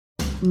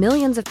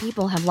Millions of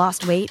people have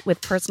lost weight with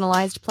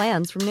personalized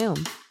plans from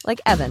Noom. Like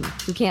Evan,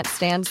 who can't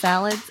stand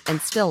salads and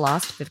still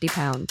lost 50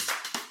 pounds.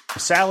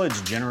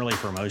 Salads generally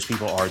for most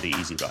people are the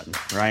easy button,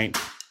 right?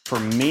 For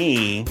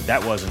me,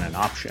 that wasn't an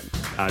option.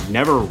 I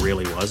never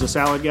really was a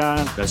salad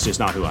guy. That's just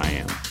not who I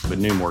am. But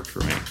Noom worked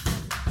for me.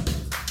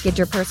 Get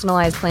your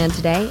personalized plan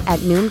today at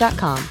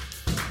Noom.com.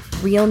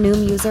 Real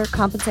Noom user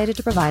compensated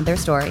to provide their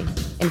story.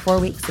 In 4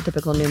 weeks, the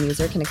typical Noom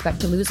user can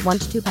expect to lose 1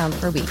 to 2 pounds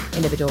per week.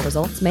 Individual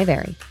results may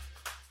vary.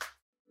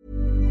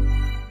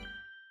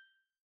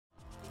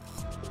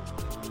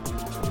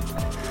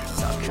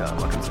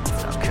 Welcome to the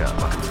Top Cut.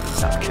 Welcome to the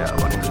Top Cut.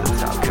 Welcome to the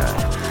Top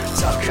Cut.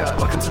 Top Cut.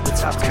 Welcome to the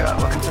Top Cut.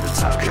 Welcome to the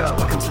Top Cut.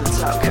 Welcome to the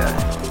Top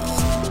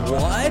Cut.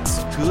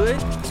 What's good,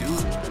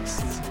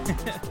 dudes?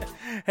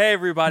 Hey,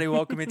 everybody.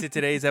 Welcome into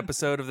today's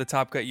episode of the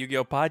Top Cut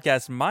Yu-Gi-Oh!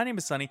 Podcast. My name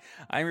is Sunny.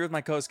 I'm here with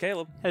my co-host,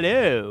 Caleb.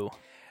 Hello.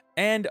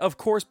 And, of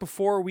course,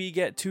 before we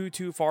get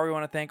too far, we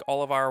want to thank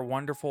all of our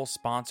wonderful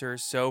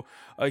sponsors. So,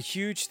 a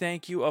huge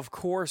thank you, of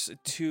course,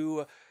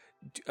 to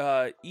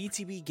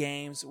ETB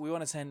Games. We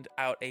want to send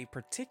out a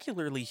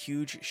particularly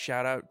huge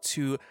shout out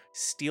to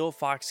Steel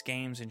Fox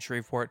Games in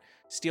Shreveport.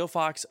 Steel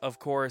Fox, of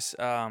course,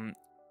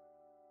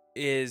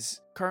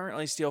 is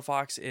currently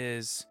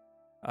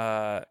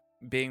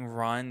being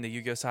run. The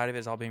Yu-Gi-Oh side of it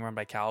is all being run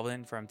by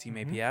Calvin from Team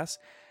APS.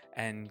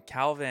 And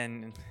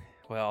Calvin,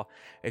 well,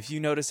 if you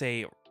notice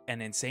an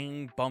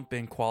insane bump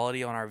in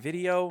quality on our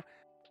video,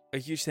 a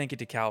huge thank you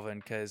to Calvin,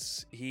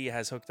 because he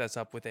has hooked us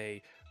up with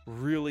a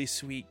really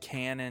sweet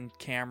Canon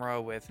camera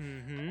with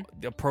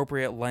the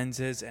appropriate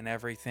lenses and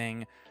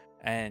everything,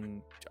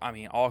 and I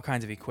mean all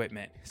kinds of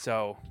equipment.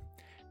 So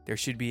there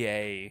should be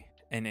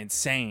an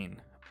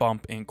insane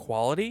bump in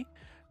quality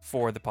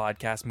for the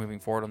podcast moving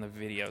forward on the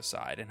video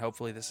side, and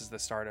hopefully this is the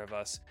start of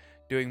us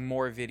doing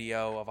more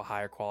video of a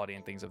higher quality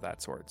and things of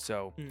that sort.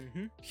 So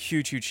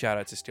huge shout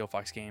out to Steel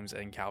Fox Games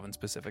and Calvin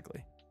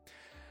specifically.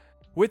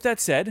 With that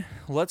said,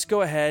 let's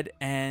go ahead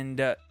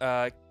and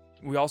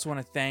we also want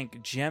to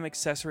thank Gem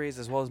Accessories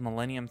as well as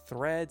Millennium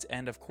Threads.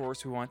 And of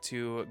course, we want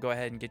to go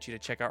ahead and get you to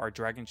check out our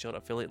Dragon Shield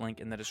affiliate link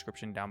in the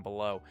description down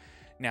below.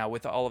 Now,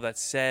 with all of that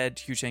said,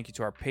 huge thank you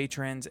to our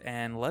patrons.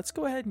 And let's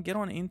go ahead and get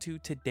on into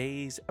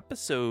today's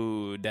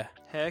episode.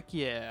 Heck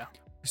yeah.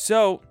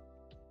 So,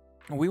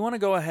 we want to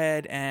go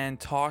ahead and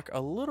talk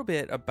a little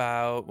bit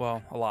about,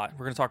 well, a lot.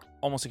 We're going to talk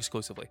almost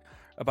exclusively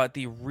about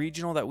the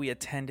regional that we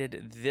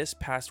attended this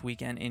past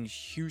weekend in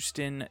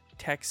Houston,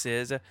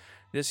 Texas.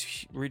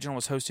 This regional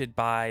was hosted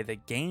by the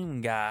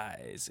Game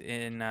Guys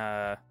in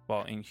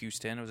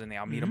Houston. It was in the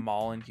Alameda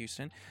Mall in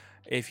Houston.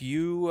 If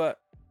you have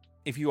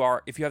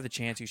the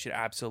chance, you should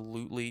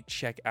absolutely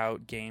check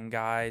out Game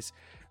Guys.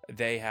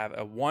 They have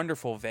a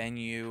wonderful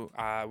venue.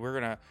 We're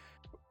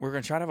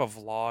gonna try to have a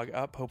vlog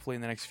up hopefully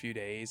in the next few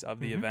days of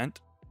the event.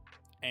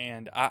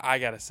 And I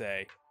gotta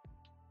say,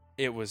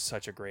 it was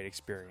such a great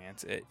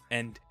experience.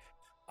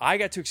 I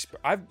got to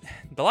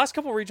the last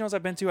couple of regionals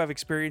I've been to, I've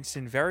experienced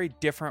in very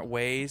different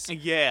ways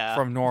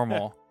from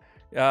normal.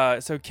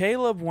 So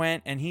Caleb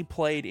went and he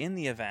played in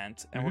the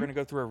event, and we're going to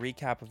go through a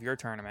recap of your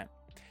tournament.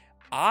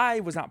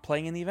 I was not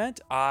playing in the event.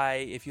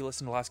 If you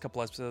listen to the last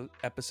couple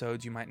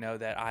episodes, you might know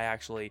that I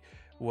actually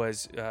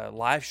was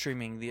live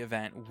streaming the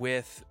event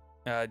with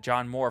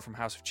John Moore from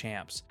House of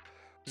Champs.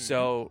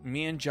 So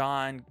me and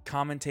John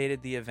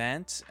commentated the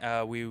event.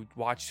 We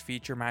watched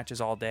feature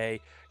matches all day.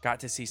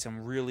 Got to see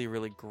some really,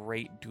 really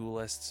great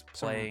duelists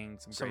playing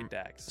some great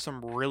decks.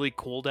 Some really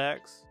cool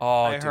decks.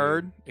 Oh, I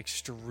heard.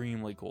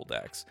 Extremely cool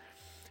decks.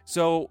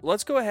 So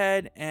let's go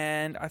ahead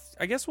and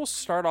I guess we'll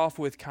start off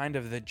with kind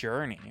of the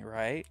journey,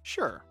 right?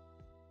 Sure.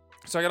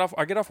 So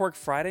I get off work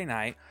Friday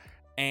night,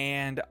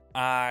 and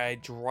I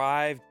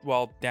drive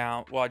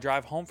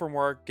home from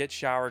work, get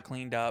showered,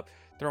 cleaned up,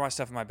 throw my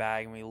stuff in my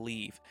bag, and we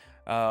leave.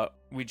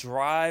 We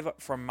drive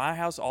from my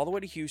house all the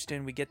way to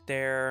Houston. We get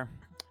there,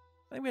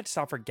 I think we had to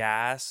stop for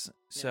gas.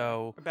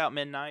 So about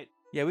midnight.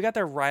 Yeah, we got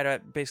there right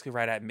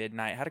at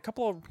midnight. Had a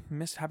couple of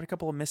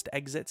missed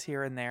exits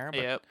here and there,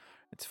 but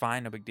it's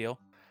fine, no big deal.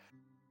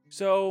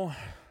 So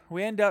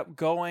we end up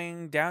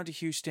going down to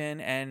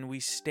Houston, and we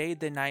stayed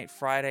the night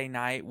Friday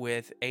night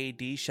with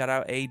AD. Shout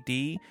out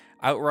AD,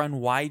 Outrun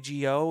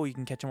YGO. You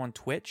can catch him on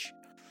Twitch.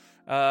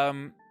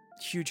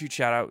 Huge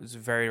shout out. It was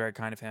very, very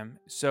kind of him.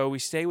 So we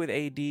stay with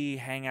AD,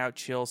 hang out,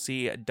 chill,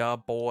 see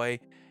Dub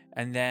Boy,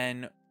 and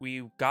then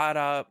we got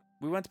up.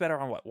 We went to bed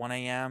around 1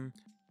 a.m.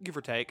 Give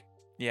or take.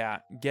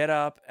 Yeah, get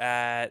up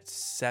at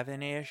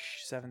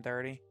 7-ish,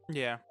 7:30.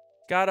 Yeah.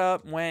 Got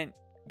up,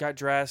 got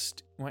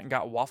dressed, went and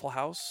got Waffle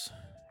House.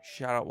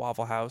 Shout out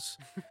Waffle House.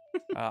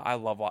 I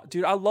love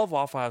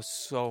Waffle House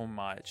so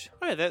much.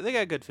 Oh yeah, they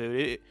got good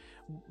food.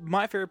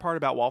 My favorite part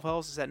about Waffle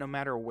House is that no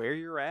matter where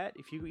you're at,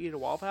 if you eat at a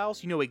Waffle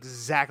House, you know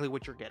exactly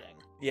what you're getting.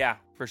 Yeah,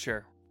 for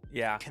sure.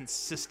 Yeah.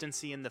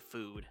 Consistency in the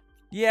food.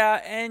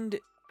 Yeah, and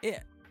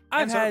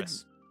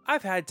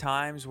I've had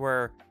times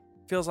where it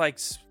feels like,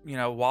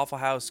 Waffle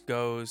House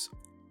goes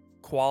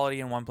quality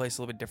in one place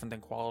a little bit different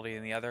than quality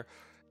in the other,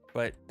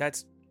 but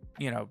that's,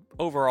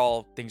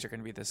 overall things are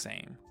going to be the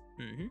same.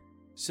 Mm-hmm.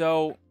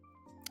 So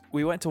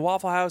we went to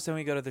Waffle House, then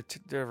we go to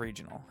the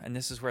regional, and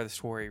this is where the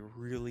story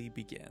really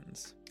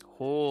begins.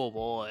 Oh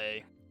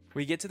boy.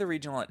 We get to the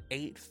regional at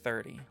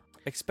 8:30,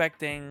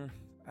 expecting,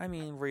 I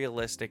mean,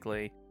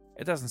 realistically,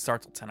 it doesn't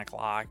start till 10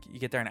 o'clock. You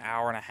get there an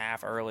hour and a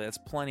half early. That's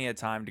plenty of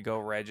time to go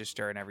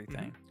register and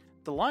everything.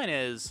 The line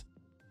is,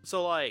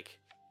 so like,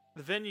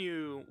 the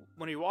venue,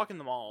 when you walk in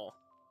the mall,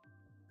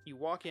 you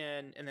walk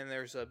in, and then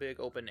there's a big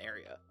open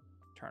area.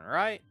 Turn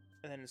right,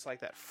 and then it's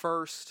like that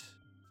first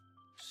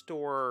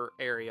store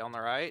area on the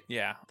right.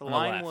 Yeah. The on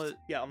line left. was,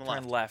 on the Turn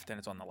left. left, and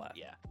it's on the left.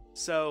 Yeah.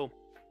 So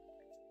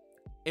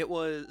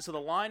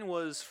the line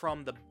was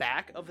from the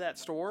back of that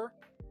store,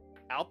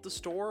 out the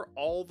store,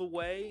 all the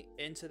way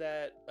into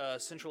that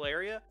central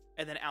area,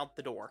 and then out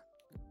the door.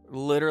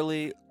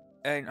 Literally.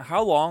 And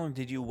how long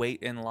did you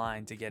wait in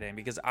line to get in?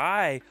 Because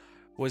I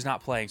was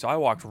not playing, so I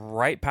walked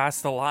right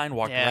past the line,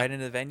 walked right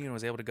into the venue, and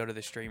was able to go to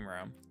the stream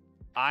room.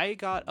 I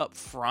got up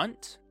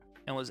front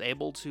and was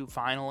able to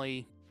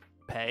finally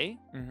pay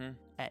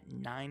at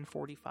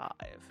 9:45.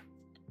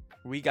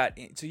 We got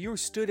in, so you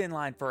stood in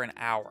line for an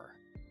hour.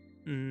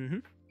 Mm-hmm.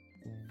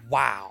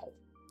 Wow,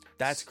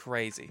 that's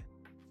crazy.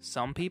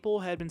 Some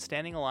people had been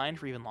standing in line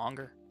for even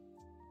longer.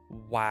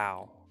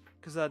 Wow.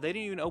 Because they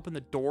didn't even open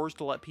the doors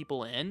to let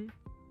people in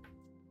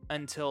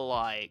until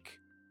like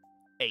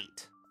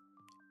 8.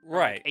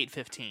 Right.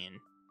 8:15.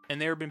 And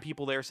there have been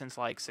people there since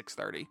like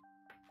 6:30.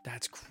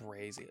 That's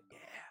crazy. Yeah.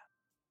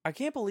 I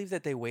can't believe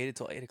that they waited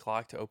till 8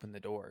 o'clock to open the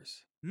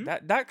doors. Hmm?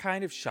 That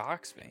kind of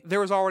shocks me. There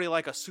was already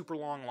like a super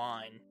long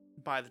line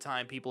by the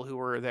time people who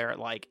were there at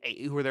like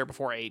 8, who were there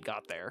before 8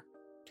 got there.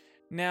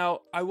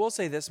 Now, I will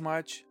say this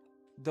much.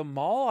 The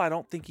mall, I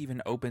don't think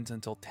even opens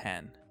until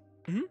 10.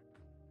 Mhm.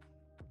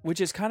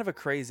 Which is kind of a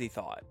crazy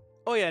thought.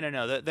 Oh yeah,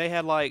 no. They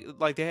had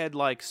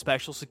like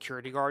special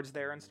security guards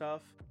there and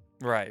stuff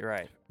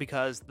Right.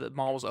 because the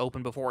mall was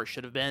open before it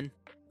should have been.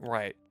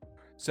 Right.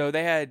 So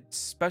they had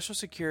special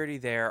security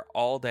there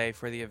all day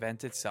for the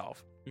event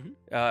itself,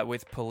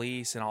 with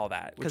police and all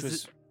that, which 'Cause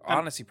was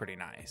honestly pretty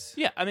nice.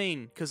 Yeah, I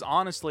mean, because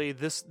honestly,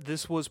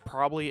 this was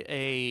probably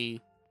a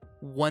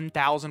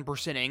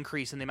 1,000%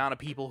 increase in the amount of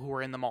people who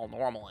were in the mall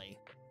normally.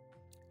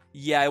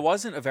 Yeah, it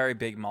wasn't a very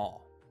big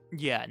mall.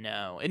 Yeah,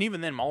 no, and even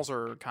then, malls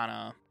are kind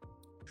of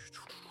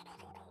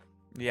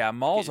Yeah,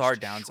 malls are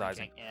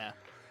downsizing. Yeah,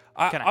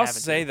 I'll having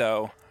say to.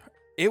 though,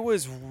 it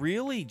was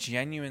really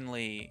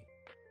genuinely.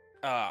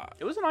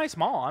 it was a nice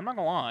mall. I'm not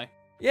gonna lie.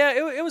 Yeah,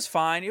 it was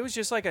fine. It was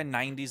just like a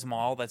 90s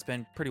mall that's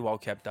been pretty well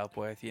kept up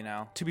with, you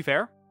know. To be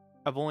fair,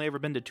 I've only ever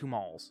been to 2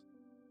 malls.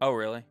 Oh,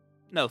 really?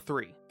 No,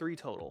 3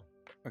 total.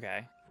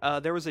 Okay.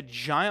 There was a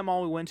giant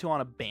mall we went to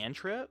on a band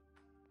trip.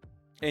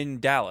 In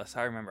Dallas,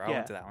 I remember. I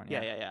went to that one.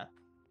 Yeah.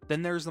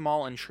 Then there's the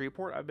mall in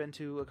Shreveport I've been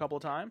to a couple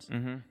of times.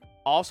 Mm-hmm.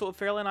 Also a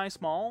fairly nice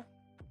mall.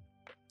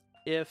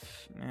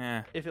 If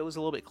Yeah. it was a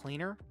little bit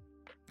cleaner.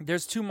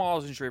 There's 2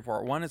 malls in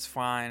Shreveport. One is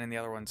fine, and the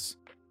other one's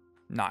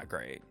not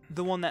great.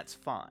 The one that's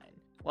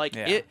fine. Like,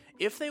 Yeah.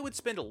 if they would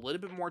spend a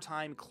little bit more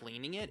time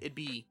cleaning it,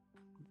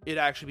 it'd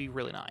actually be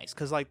really nice.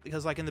 Because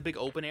in the big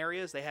open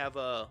areas, they have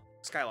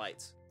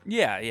skylights.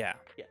 Yeah. Yeah,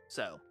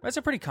 so. That's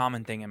a pretty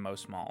common thing in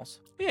most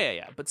malls.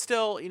 Yeah. But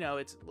still, it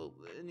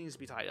needs to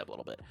be tied up a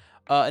little bit.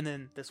 And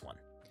then this one.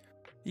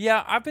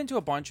 Yeah, I've been to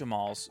a bunch of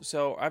malls.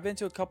 So I've been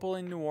to a couple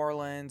in New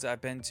Orleans.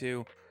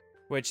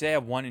 Which they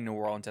have one in New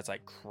Orleans that's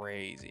like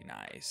crazy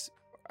nice.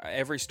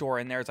 Every store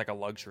in there is like a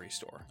luxury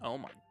store. Oh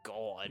my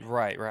god.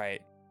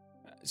 Right.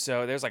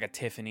 So there's like a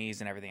Tiffany's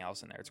and everything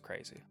else in there. It's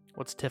crazy.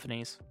 What's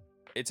Tiffany's?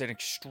 It's an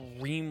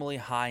extremely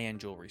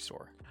high-end jewelry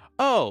store.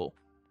 Oh.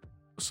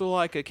 So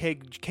like a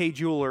K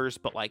Jewelers,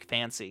 but like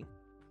fancy.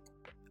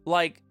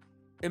 Like,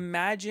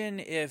 imagine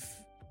if...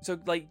 So,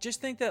 like,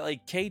 just think that,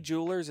 like, K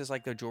Jewelers is,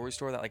 like, the jewelry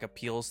store that, like,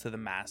 appeals to the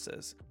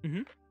masses.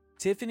 Mhm.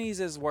 Tiffany's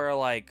is where,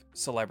 like,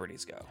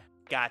 celebrities go.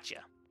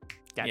 Gotcha.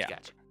 Yeah.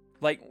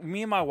 Like,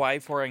 me and my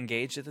wife were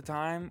engaged at the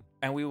time,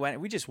 and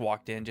we just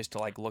walked in just to,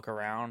 like, look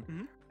around.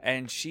 Mhm.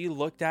 And she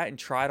looked at and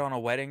tried on a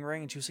wedding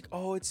ring, and she was like,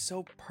 oh, it's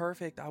so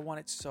perfect. I want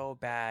it so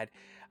bad.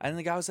 And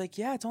the guy was like,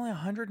 yeah, it's only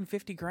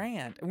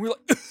 $150,000. And we were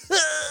like,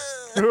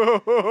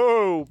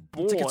 Oh,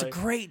 boy. it's like, it's a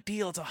great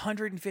deal. It's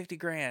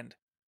 $150,000.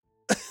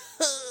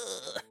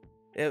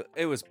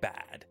 It was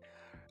bad.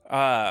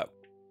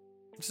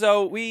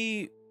 So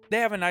they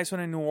have a nice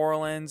one in New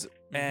Orleans,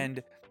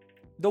 and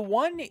the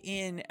one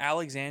in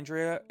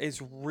Alexandria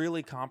is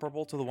really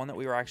comparable to the one that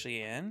we were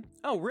actually in.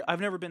 Oh, I've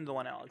never been to the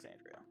one in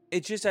Alexandria.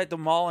 It's just that the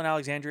mall in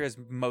Alexandria is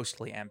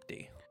mostly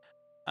empty.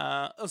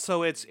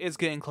 So it's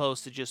getting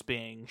close to just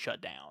being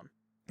shut down.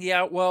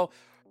 Yeah, well,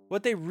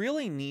 what they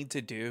really need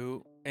to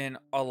do in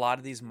a lot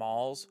of these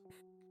malls,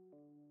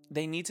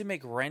 they need to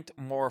make rent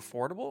more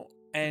affordable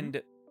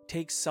and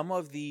take some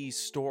of the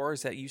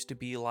stores that used to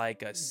be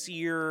like a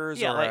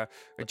Sears or like,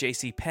 a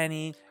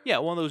JCPenney. Yeah,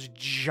 one of those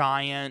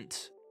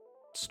giant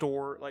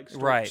store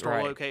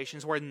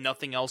locations where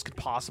nothing else could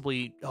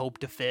possibly hope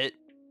to fit.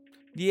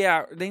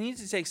 Yeah, they need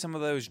to take some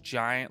of those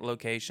giant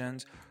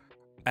locations,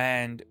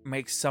 and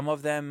make some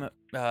of them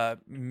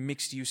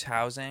mixed use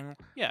housing,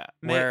 Yeah.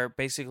 where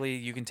basically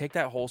you can take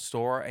that whole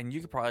store and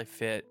you could probably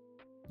fit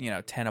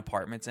 10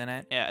 apartments in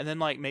it. Yeah, and then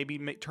like maybe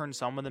turn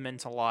some of them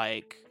into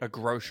like A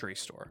grocery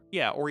store.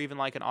 or even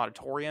like an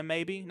auditorium,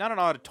 maybe not an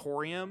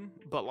auditorium,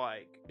 but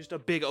like just a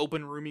big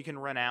open room you can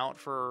rent out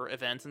for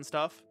events and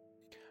stuff.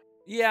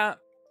 Yeah,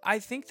 I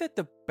think that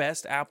the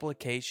best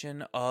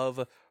application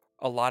of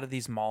a lot of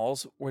these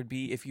malls would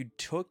be if you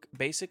took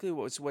basically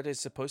what is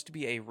supposed to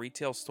be a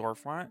retail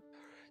storefront.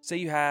 Say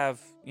you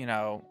have,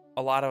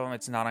 a lot of them,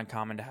 it's not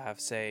uncommon to have,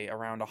 say,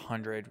 around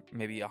 100,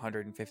 maybe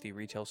 150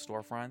 retail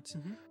storefronts.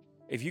 Mhm.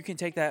 If you can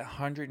take that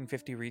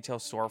 150 retail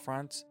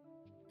storefronts,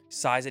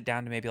 size it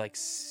down to maybe like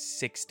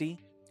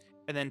 60.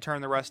 And then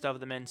turn the rest of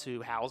them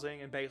into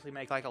housing and basically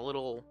make like a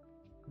little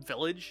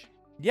village.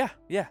 Yeah.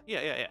 Yeah.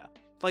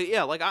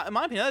 In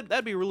my opinion,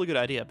 that'd be a really good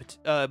idea,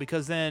 but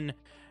because then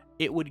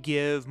it would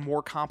give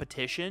more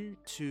competition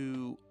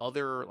to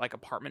other like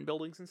apartment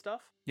buildings and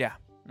stuff, Yeah.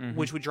 Mhm.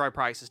 which would drive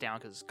prices down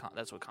because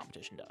that's what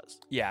competition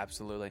does. Yeah,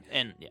 absolutely.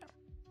 And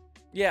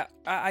Yeah,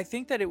 I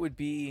think that it would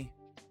be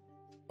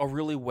a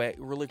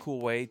really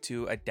cool way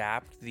to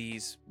adapt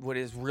what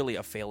is really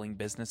a failing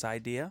business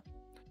idea.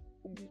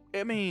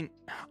 I mean,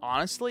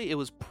 honestly, it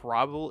was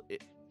probably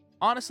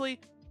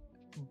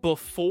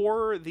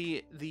before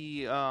the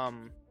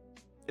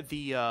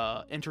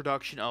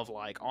introduction of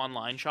like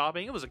online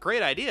shopping. It was a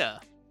great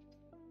idea.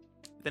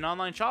 Then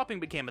online shopping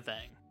became a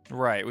thing.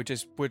 Right, which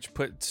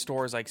put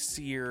stores like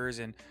Sears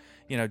and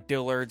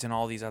Dillard's and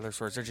all these other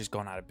stores, they're just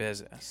going out of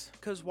business.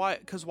 Because why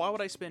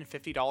would I spend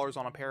 $50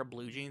 on a pair of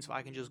blue jeans if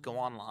I can just go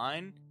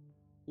online,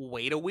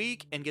 wait a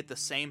week, and get the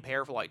same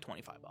pair for like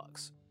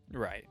 $25?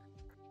 Right.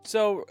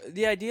 So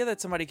the idea that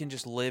somebody can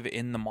just live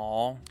in the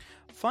mall.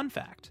 Fun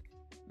fact: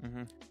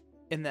 Mhm.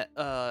 in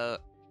the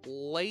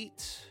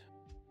late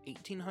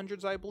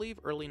 1800s, I believe,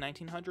 early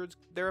 1900s,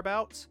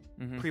 thereabouts,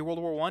 Mhm. pre-World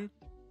War I,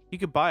 you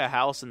could buy a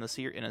house in a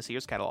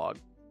Sears catalog.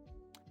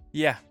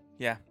 Yeah.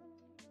 Yeah.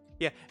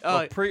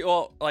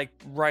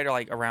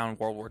 Right around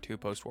World War II,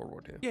 post World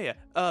War II.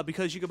 Yeah.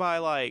 Because you could buy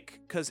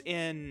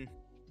and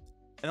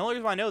the only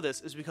reason why I know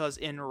this is because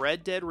in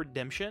Red Dead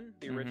Redemption,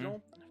 the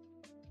original,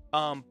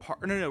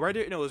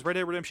 it was Red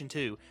Dead Redemption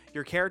 2.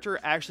 Your character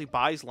actually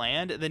buys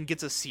land and then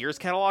gets a Sears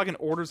catalog and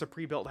orders a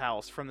pre-built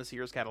house from the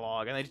Sears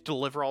catalog, and they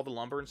deliver all the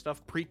lumber and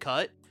stuff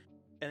pre-cut,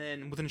 and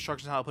then with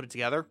instructions on how to put it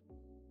together.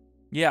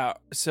 Yeah,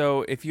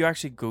 so if you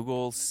actually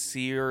Google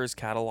Sears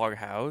catalog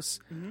house,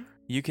 Mhm.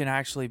 you can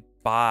actually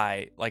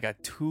buy like a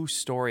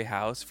 2-story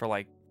house for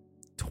like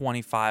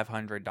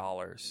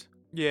 $2,500.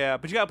 Yeah,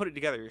 but you gotta put it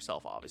together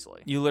yourself,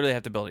 obviously. You literally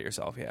have to build it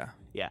yourself, yeah.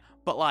 Yeah,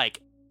 but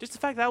just the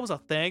fact that was a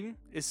thing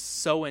is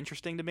so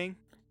interesting to me.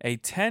 A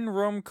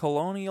 10-room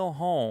colonial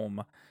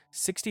home,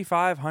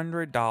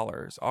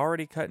 $6,500,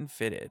 already cut and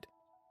fitted.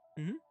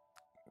 Mhm.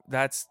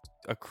 That's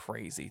a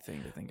crazy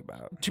thing to think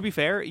about. To be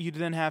fair, you'd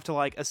then have to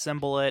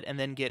assemble it and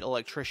then get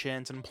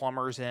electricians and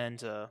plumbers in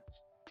to.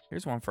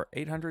 Here's one for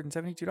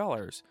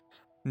 $872.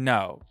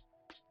 No.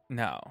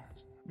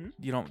 Hmm?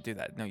 You don't do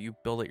that. No, you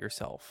build it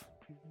yourself.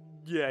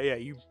 Yeah,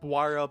 you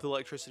wire up the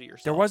electricity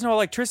yourself. There was no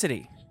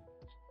electricity.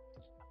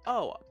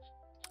 Oh,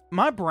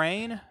 my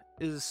brain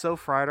is so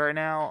fried right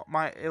now.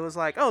 It was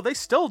like, oh, they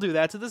still do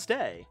that to this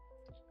day.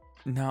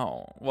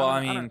 No. Well,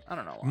 I mean, I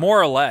don't know why.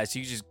 more or less,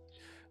 you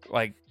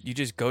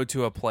just go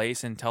to a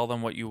place and tell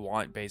them what you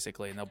want,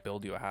 basically, and they'll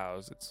build you a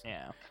house.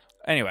 Yeah.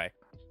 Anyway,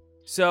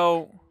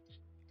 so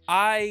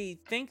I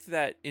think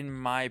that, in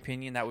my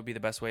opinion, that would be the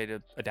best way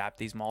to adapt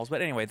these malls.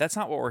 But anyway, that's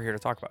not what we're here to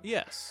talk about.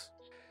 Yes.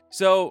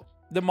 So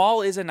the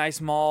mall is a nice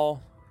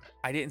mall.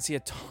 I didn't see a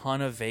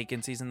ton of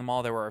vacancies in the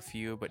mall. There were a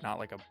few, but not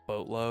like a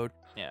boatload.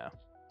 Yeah.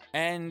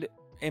 And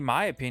in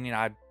my opinion,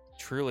 I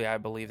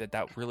believe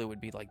that really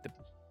would be like the,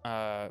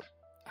 I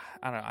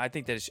don't know. I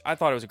think I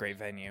thought it was a great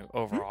venue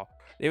overall.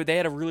 They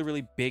had a really,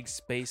 really big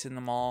space in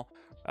the mall.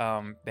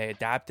 They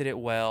adapted it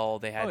well.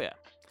 They had,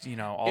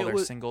 all their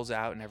singles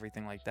out and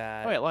everything like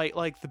that. Oh yeah,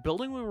 like the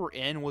building we were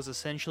in was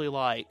essentially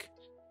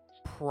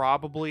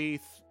probably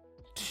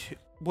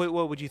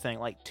what would you think?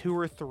 Like 2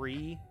 or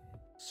 3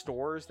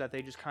 stores that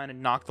they just kind of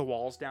knocked the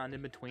walls down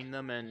in between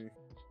them, and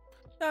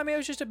No, I mean, it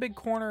was just a big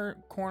corner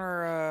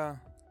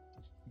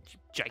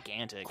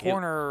gigantic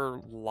corner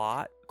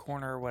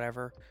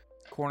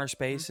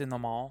space in the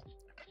mall.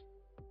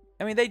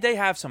 I mean, they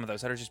have some of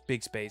those that are just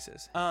big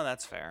spaces. Oh,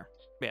 that's fair.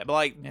 Yeah,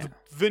 but the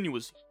venue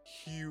was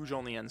huge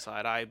on the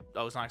inside. I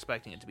was not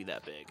expecting it to be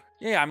that big.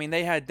 Yeah, I mean,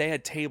 they had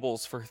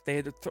tables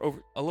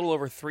a little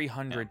over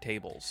 300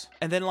 tables.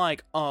 And then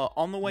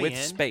on the way with in,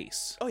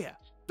 space. Oh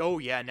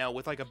yeah, no,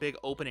 with a big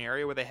open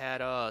area where they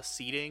had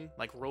seating,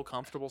 real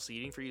comfortable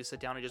seating for you to sit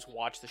down and just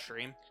watch the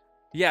stream.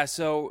 Yeah,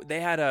 so they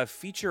had a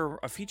feature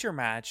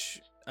match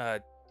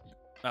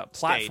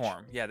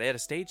platform. Yeah, they had a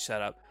stage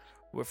set up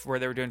where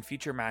they were doing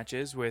feature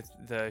matches with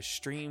the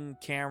stream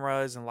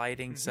cameras and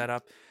lighting set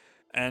up,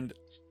 and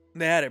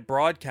they had it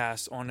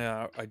broadcast on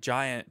a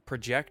giant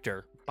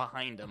projector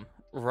behind them.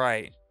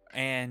 Right,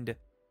 and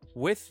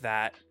with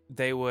that,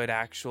 they would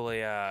actually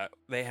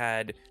they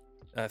had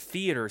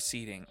theater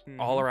seating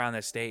all around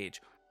the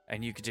stage,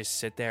 and you could just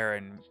sit there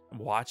and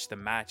watch the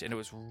match, and it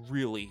was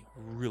really,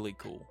 really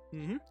cool.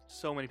 Mm-hmm.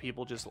 So many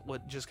people just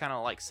kind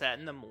of like sat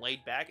in them,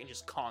 laid back, and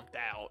just conked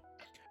out.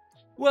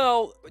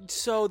 Well,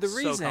 so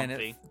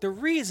comfy. the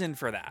reason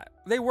for that,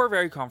 they were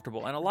very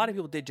comfortable, and a lot of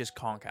people did just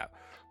conk out.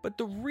 But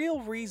the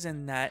real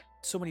reason that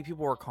so many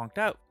people were conked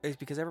out is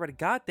because everybody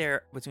got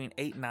there between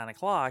 8 and 9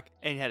 o'clock.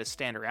 And you had to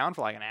stand around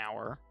for like an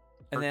hour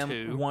And or then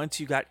two. once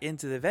you got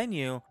into the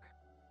venue,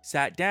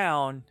 sat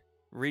down,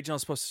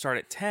 regional's supposed to start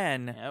at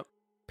 10. Yep.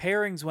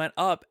 Pairings went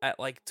up at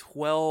like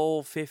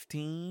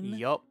 12:15.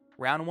 Yup.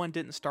 Round 1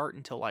 didn't start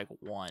until like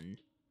 1.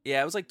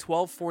 Yeah, it was like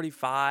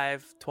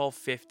 12:45,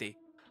 12:50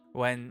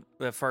 when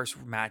the first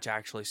match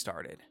actually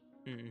started.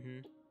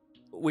 Mm-hmm.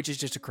 Which is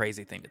just a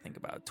crazy thing to think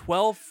about.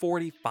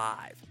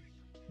 12:45.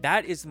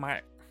 That is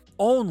my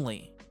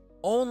only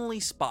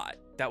spot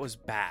that was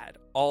bad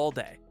all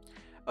day.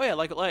 Oh yeah,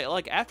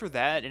 like after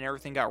that and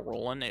everything got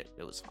rolling, it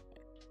was fine.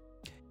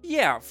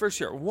 Yeah, for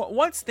sure.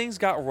 Once things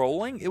got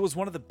rolling, it was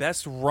one of the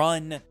best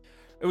run.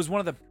 It was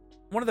one of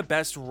the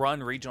best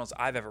run regionals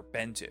I've ever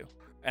been to,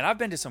 and I've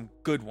been to some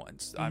good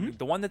ones. I mean,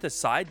 the one that the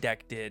side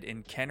deck did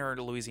in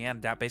Kenner,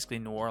 Louisiana, that basically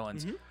New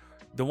Orleans.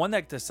 The one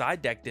that the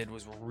side deck did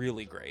was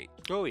really great.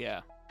 Oh yeah.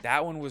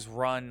 That one was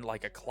run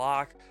like a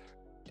clock.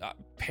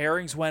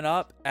 Pairings went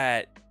up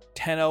at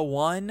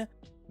 10:01.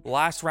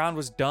 Last round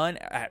was done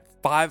at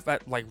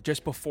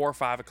just before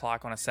 5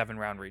 o'clock on a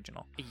 7-round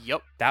regional.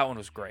 Yep. That one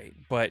was great,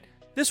 but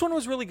this one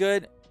was really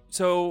good.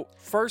 So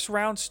first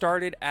round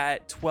started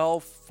at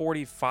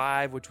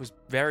 12:45, which was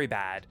very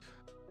bad.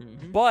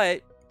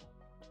 But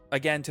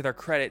again, to their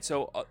credit,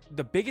 so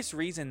the biggest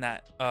reason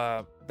that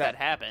That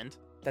happened.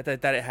 that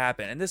it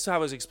happened, and this is how it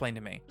was explained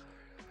to me.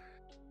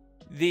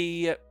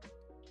 They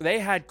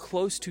had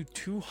close to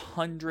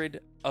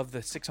 200 of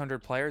the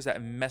 600 players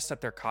that messed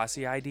up their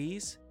Kasi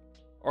IDs,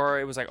 or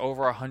it was like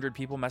over 100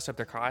 people messed up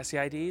their Kasi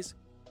IDs.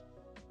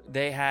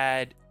 They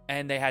had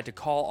to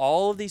call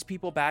all of these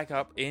people back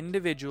up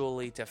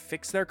individually to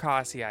fix their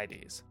Kasi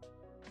IDs.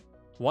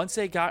 Once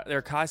they got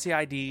their Kasi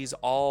IDs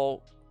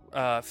all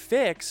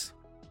fixed,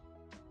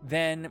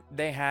 then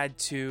they had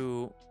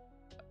to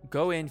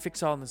go in,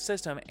 fix all in the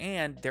system,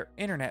 and their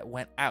internet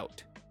went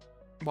out.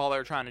 While they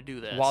were trying to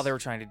do this. While they were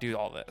trying to do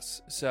all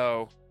this.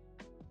 So,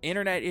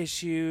 internet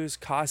issues,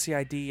 Kasi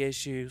ID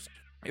issues.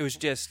 It was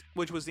just...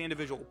 Which was the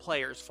individual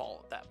player's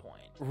fault at that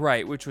point.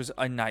 Right, which was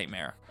a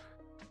nightmare.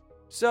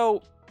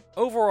 So,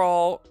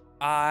 overall,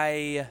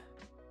 I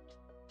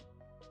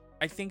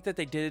think that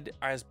they did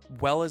as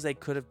well as they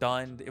could have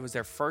done. It was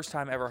their first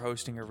time ever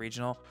hosting a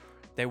regional.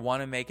 They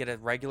want to make it a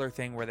regular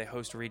thing where they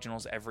host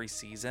regionals every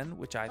season,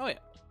 which I'm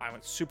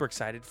super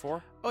excited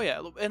for. Oh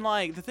yeah, and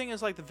like the thing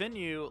is, like the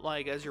venue,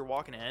 like as you're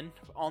walking in,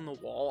 on the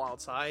wall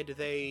outside,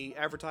 they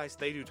advertise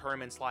they do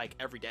tournaments like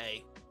every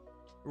day.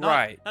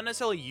 Right. Not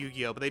necessarily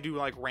Yu-Gi-Oh, but they do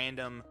like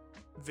random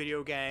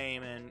video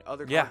game and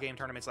other card game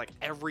tournaments like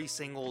every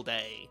single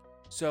day.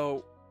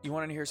 So, you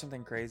want to hear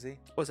something crazy?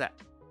 What's that?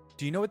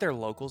 Do you know what their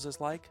locals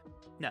is like?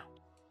 No.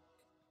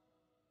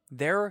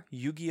 Their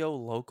Yu-Gi-Oh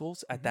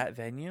locals at that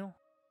venue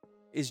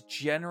is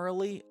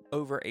generally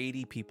over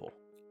 80 people.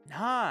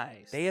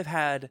 Nice. They have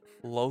had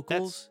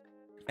locals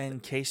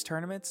and case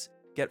tournaments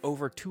get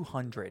over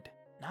 200.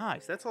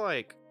 Nice. That's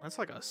like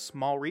a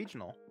small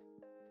regional.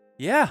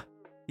 Yeah.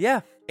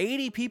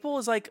 80 people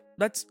is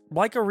that's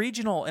like a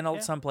regional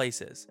in some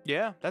places.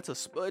 Yeah, it's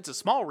a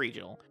small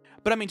regional.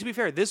 But I mean, to be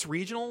fair, this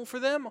regional for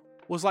them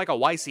was like a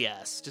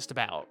YCS, just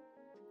about.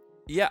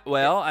 Yeah,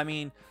 well, I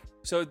mean,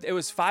 so it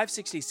was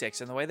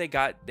 566, and the way they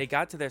got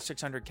to their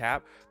 600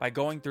 cap by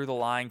going through the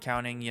line,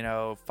 counting,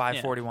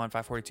 541,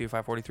 542,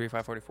 543,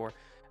 544,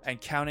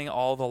 and counting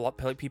all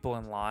the people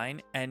in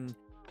line, and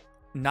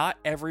not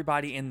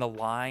everybody in the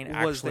line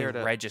was actually there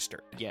to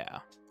registered. Yeah.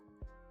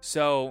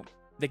 So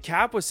the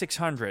cap was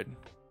 600.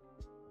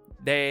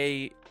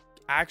 They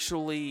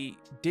actually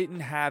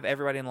didn't have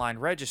everybody in line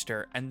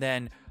register, and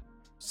then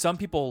some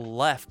people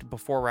left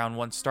before round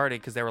 1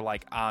 started because they were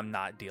like, I'm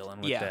not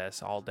dealing with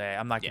this all day.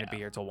 I'm not going to be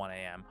here till 1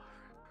 a.m.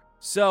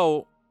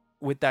 So,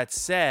 with that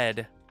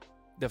said,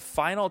 the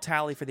final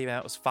tally for the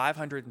event was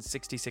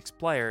 566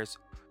 players,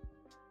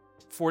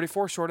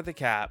 44 short of the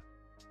cap,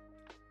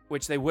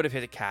 which they would have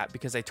hit a cap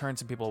because they turned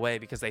some people away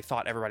because they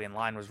thought everybody in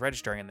line was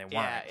registering and they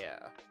weren't.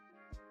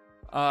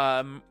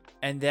 Yeah.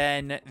 And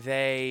then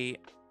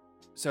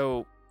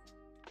so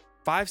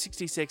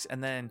 566,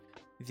 and then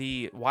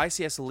the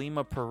YCS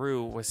Lima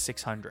Peru was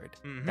 600.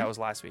 That was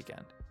last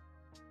weekend.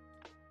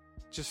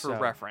 Just for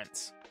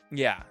reference.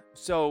 Yeah.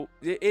 So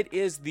it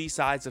is the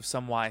size of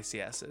some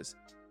YCSs.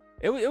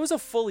 It was a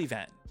full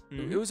event.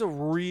 It was a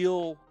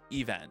real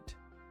event.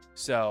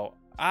 So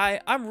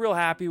I'm real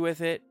happy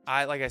with it.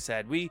 Like I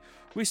said, we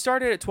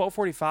started at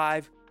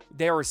 12:45.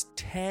 There was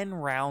 10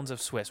 rounds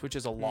of Swiss, which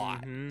is a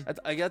lot.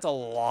 That's a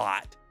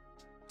lot.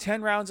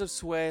 10 rounds of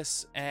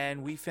Swiss,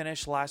 and we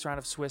finished last round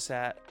of Swiss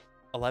at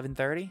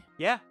 11:30.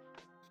 Yeah.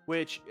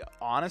 Which,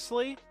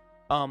 honestly,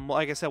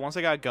 Like I said, once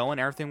they got going,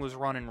 everything was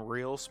running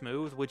real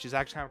smooth, which is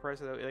actually kind of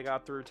impressive. They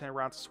got through 10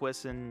 rounds of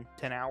Swiss in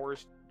 10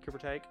 hours, give or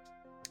take.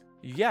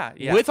 Yeah.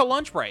 With a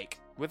lunch break.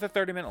 With a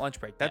 30-minute lunch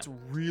break. That's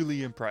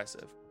really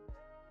impressive.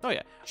 Oh,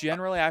 yeah.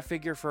 Generally, I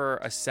figure for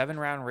a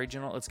 7-round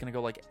regional, it's going to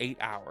go like 8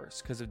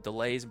 hours because of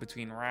delays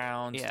between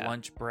rounds,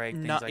 lunch break,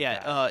 things like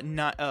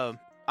that.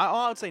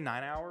 I would say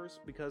 9 hours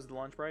because of the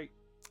lunch break.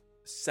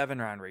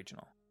 7-round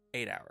regional,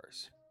 8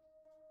 hours.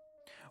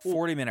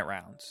 40-minute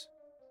rounds.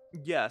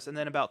 Yes, and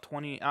then about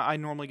 20. I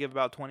normally give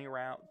about 20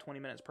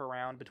 minutes per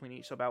round between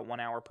each, so about 1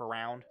 hour per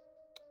round.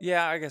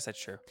 Yeah, I guess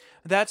that's true.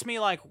 That's me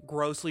like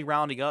grossly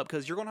rounding up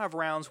because you're going to have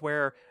rounds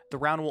where the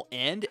round will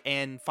end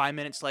and 5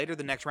 minutes later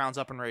the next round's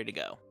up and ready to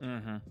go.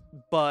 Mm-hmm.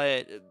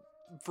 But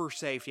for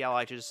safety, I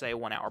like to just say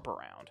 1 hour per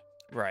round.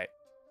 Right.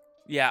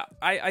 Yeah,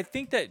 I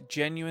think that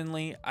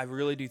genuinely, I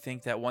really do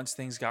think that once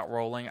things got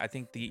rolling, I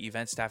think the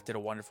event staff did a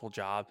wonderful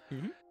job.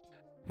 Mm-hmm.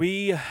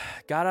 We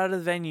got out of the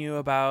venue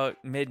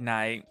about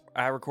midnight.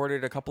 I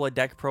recorded a couple of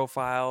deck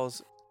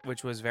profiles,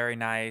 which was very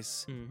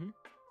nice. Mm-hmm.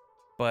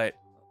 But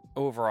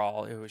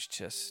overall, it was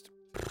just...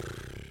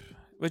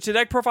 Which the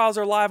deck profiles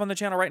are live on the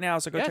channel right now,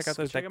 so go check out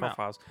those deck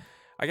profiles.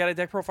 I got a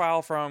deck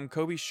profile from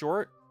Kobe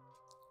Short,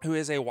 who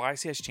is a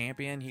YCS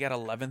champion. He got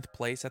 11th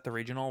place at the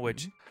regional,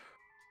 which...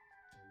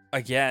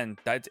 Again,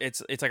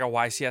 it's like a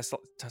YCS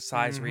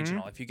size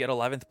regional. If you get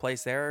 11th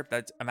place there,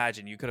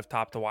 imagine you could have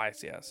topped the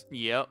YCS.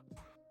 Yep.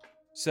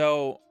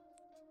 So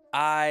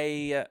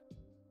I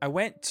got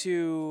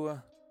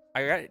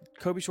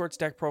Kobe Short's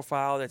deck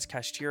profile. That's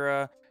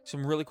Kashtira.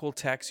 Some really cool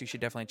text. You should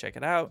definitely check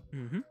it out.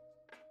 Mm-hmm.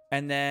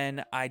 And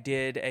then I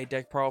did a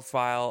deck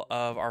profile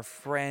of our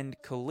friend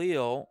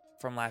Khalil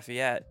from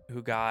Lafayette,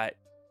 who got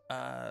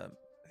I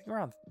think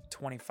around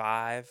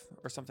 25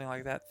 or something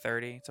like that,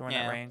 30, somewhere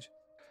in that range.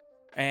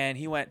 And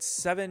he went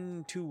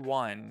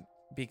 7-1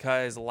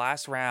 because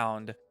last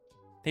round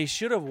he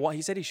should have won.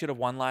 He said he should have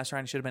won last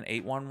round. It should have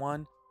been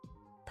 8-1-1.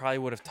 Probably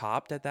would have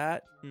topped at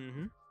that.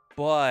 Mm-hmm.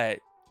 But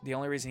the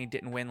only reason he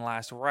didn't win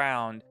last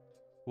round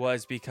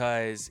was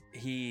because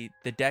the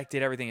deck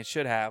did everything it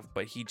should have,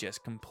 but he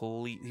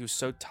was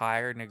so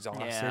tired and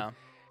exhausted. Yeah.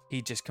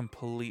 He just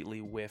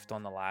completely whiffed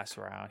on the last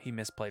round. He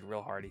misplayed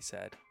real hard, he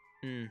said.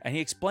 Mm. And he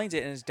explains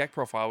it in his deck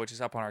profile, which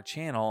is up on our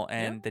channel.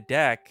 And the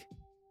deck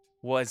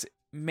was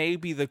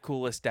maybe the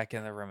coolest deck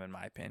in the room, in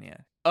my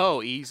opinion.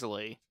 Oh,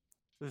 easily.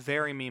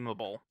 Very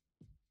memeable.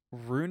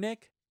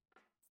 Runic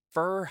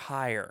Fur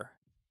Hire.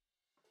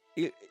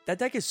 That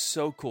deck is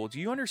so cool. Do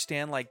you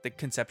understand, like,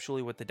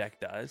 conceptually what the deck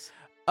does?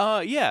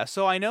 Yeah.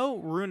 So I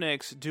know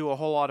Runics do a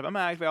whole lot of... I'm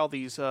going to activate all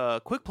these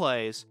quick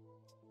plays,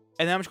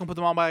 and then I'm just going to put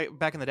them all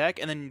back in the deck,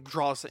 and then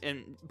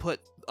and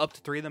put up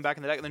to 3 of them back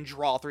in the deck, and then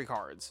draw 3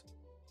 cards.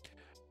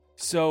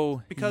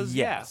 So, because,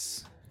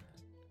 yes.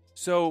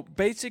 So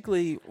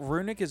basically,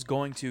 Runic is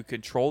going to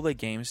control the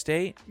game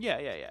state.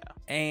 Yeah.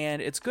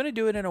 And it's going to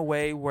do it in a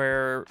way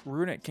where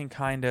Runic can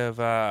kind of...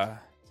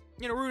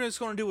 Runic's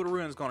going to do what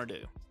Runic's going to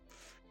do.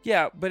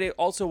 Yeah, but it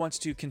also wants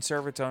to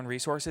conserve its own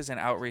resources and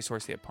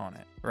out-resource the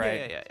opponent,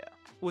 right? Yeah.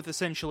 With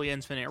essentially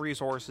infinite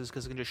resources,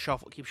 because it can just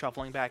keep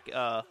shuffling back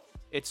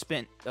its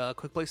spent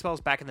quick play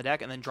spells back in the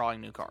deck and then drawing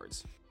new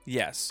cards.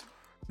 Yes.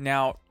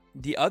 Now...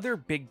 The other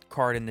big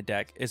card in the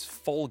deck is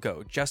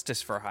Folgo,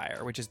 Justice for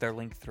Hire, which is their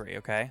Link 3,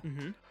 okay?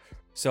 Mm-hmm.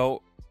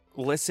 So,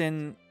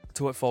 listen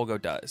to what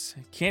Folgo does.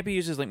 Can't be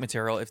used as Link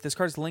material. If this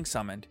card is Link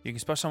summoned, you can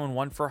special summon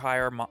one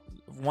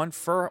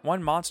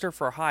monster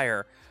for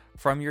hire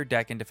from your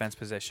deck in defense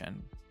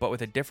position, but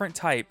with a different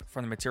type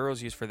from the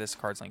materials used for this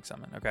card's Link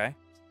summon, okay?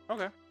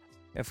 Okay.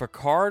 If a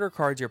card or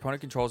cards your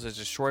opponent controls is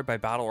destroyed by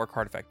battle or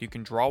card effect, you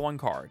can draw 1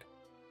 card.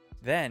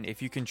 Then,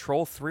 if you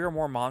control 3 or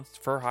more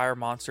for hire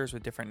monsters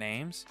with different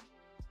names,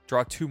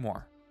 draw 2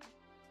 more.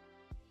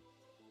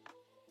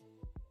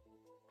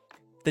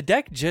 The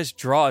deck just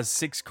draws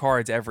 6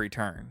 cards every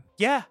turn.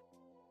 Yeah.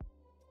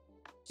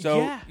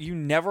 So you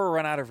never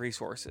run out of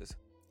resources.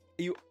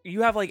 You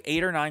have like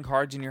 8 or 9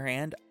 cards in your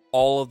hand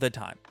all of the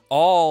time.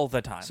 All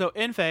the time. So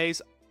in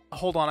phase,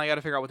 hold on, I got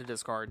to figure out what to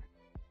discard.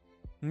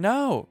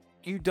 No,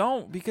 you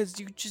don't, because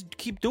you just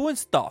keep doing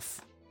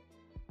stuff.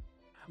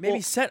 Maybe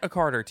set a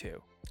card or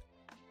 2.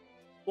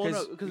 Well,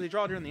 no, because they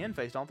draw during the end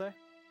phase, don't they?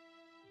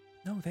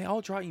 No, they all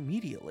draw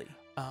immediately.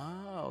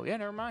 Oh, yeah,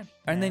 never mind.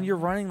 And then you're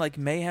running like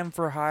Mayhem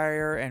for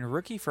Hire and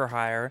Rookie for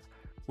Hire,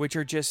 which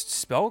are just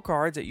spell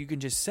cards that you can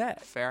just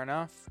set. Fair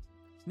enough.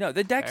 No,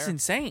 the deck's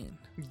insane.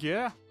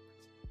 Yeah.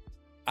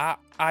 I'm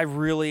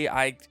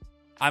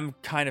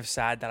kind of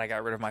sad that I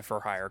got rid of my for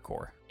hire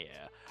core. Yeah.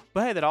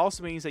 But hey, that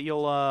also means that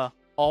you'll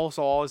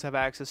also always have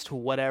access to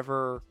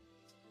whatever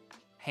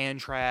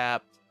hand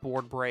trap,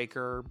 board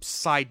breaker,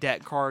 side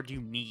deck card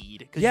you need.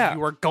 Because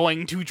you are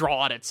going to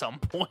draw it at some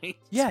point.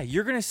 Yeah,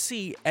 you're going to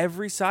see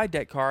every side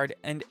deck card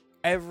and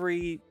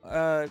every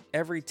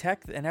tech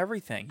and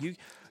everything.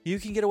 You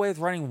can get away with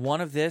running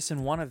one of this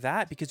and one of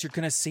that because you're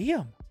going to see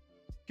them.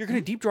 You're going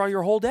to deep draw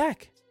your whole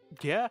deck.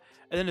 Yeah,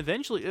 and then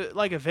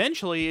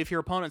eventually, if your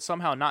opponent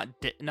somehow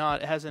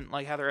hasn't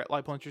like had their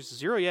life points reached to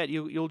 0 yet,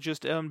 you'll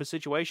just a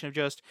situation of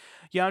just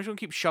I'm just gonna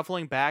keep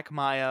shuffling back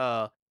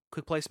my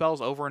quick play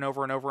spells over and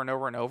over and over and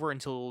over and over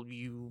until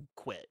you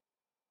quit.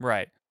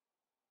 Right.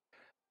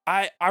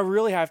 I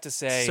really have to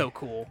say, So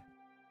cool.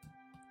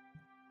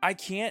 I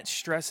can't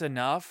stress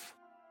enough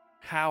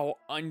how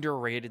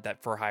underrated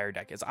that For Hire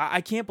deck is. I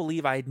can't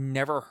believe I'd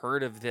never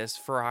heard of this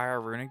For Hire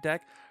runic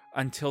deck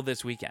until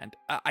this weekend.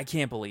 I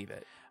can't believe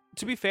it.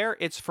 To be fair,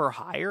 it's for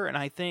hire, and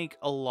I think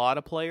a lot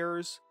of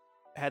players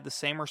had the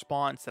same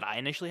response that I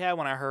initially had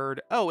when I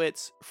heard, "Oh,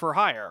 it's for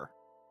hire."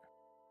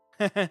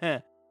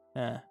 That's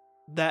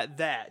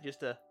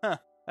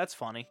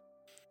funny.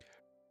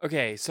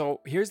 Okay, so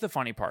here's the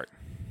funny part.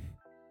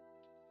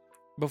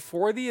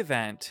 Before the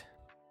event,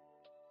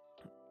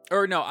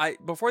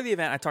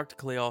 I talked to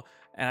Khalil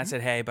and I said,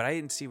 "Hey, but I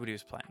didn't see what he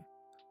was playing."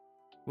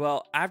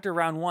 Well, after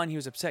round 1, he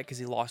was upset because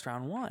he lost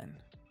round 1,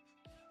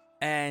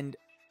 and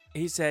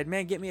he said,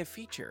 "Man, get me a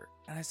feature."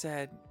 And I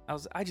said,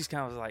 I just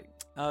kind of was like,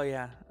 "Oh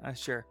yeah,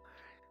 sure."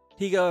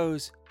 He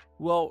goes,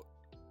 "Well,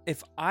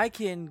 if I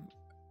can,"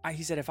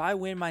 he said, "if I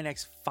win my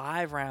next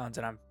 5 rounds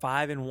and I'm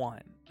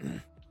 5-1,"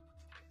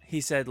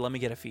 he said, "let me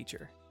get a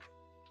feature."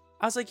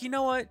 I was like, "You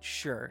know what?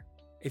 Sure.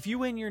 If you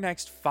win your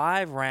next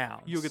 5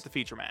 rounds, You'll get the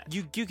feature match.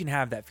 You can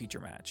have that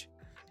feature match."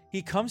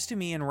 He comes to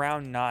me in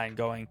round 9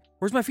 going,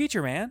 "Where's my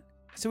feature, man?"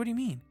 I said, "What do you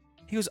mean?"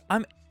 He goes,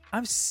 I'm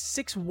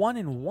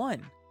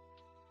 6-1-1.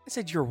 I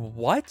said, "You're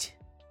what?"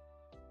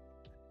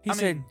 He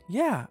said,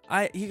 "Yeah."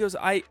 He goes,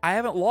 I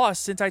haven't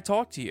lost since I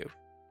talked to you."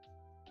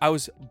 I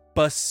was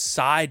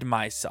beside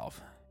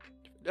myself.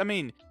 I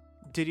mean,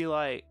 did he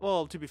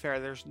well, to be fair, I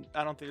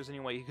don't think there's any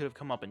way he could have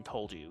come up and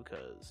told you,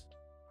 because...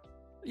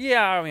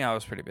 Yeah, I mean, I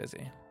was pretty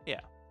busy.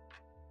 Yeah.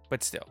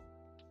 But still.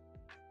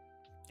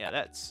 Yeah,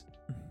 that's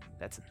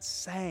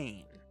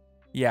insane.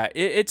 Yeah,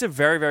 it's a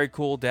very, very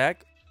cool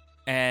deck,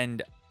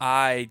 and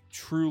I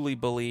truly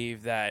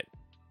believe that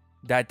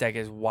deck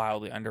is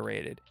wildly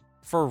underrated.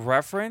 For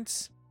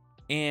reference,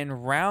 in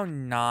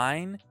round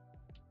 9,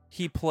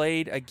 he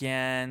played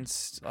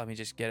against... Let me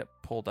just get it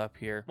pulled up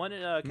here. One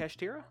in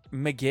Kashtira?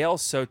 Miguel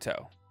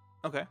Soto.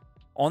 Okay.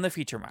 On the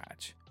feature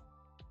match.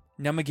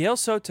 Now, Miguel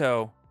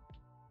Soto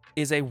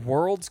is a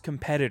Worlds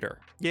competitor.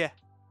 Yeah.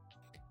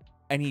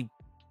 And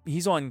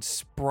he's on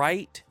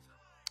Sprite.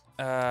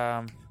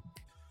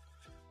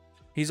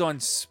 He's on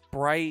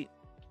Sprite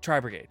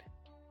Tri-Brigade.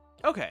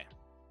 Okay.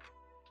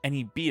 And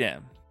he beat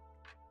him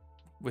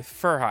with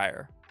For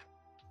Hire,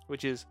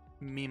 which is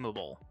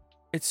memeable.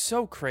 It's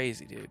so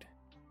crazy, dude.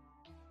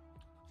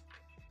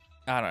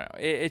 I don't know.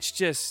 It's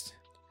just...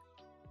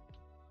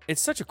 It's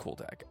such a cool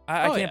deck.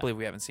 I can't believe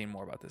we haven't seen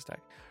more about this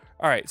deck.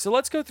 All right, so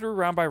let's go through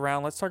round by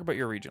round. Let's talk about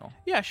your regional.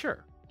 Yeah,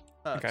 sure.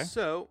 Okay.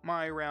 So,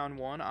 my round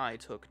 1, I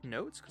took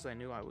notes because I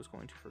knew I was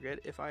going to forget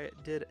if I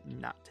did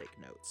not take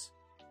notes.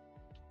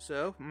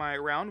 So, my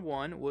round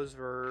 1 was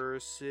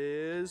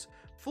versus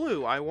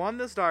Flu. I won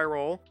this die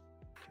roll.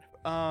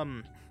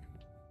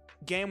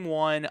 Game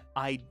 1,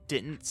 I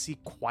didn't see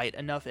quite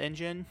enough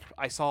engine.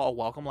 I saw a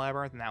Welcome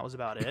Labyrinth, and that was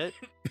about it.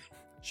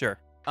 Sure.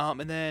 And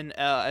then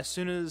as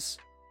soon as...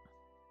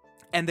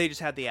 And they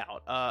just had the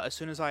out. As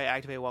soon as I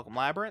activated Welcome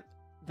Labyrinth,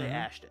 they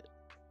ashed it.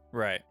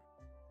 Right.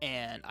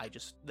 And I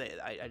just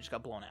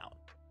got blown out.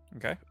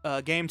 Okay.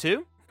 Game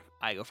 2,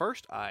 I go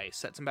first. I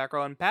set some back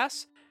row and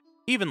pass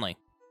evenly.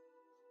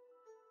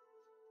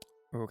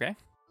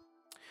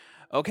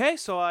 Okay,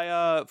 so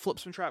I flip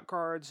some trap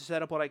cards,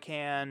 set up what I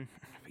can.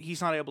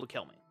 He's not able to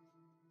kill me.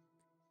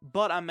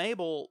 But I'm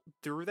able,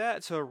 through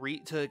that,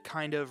 to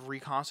kind of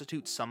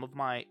reconstitute some of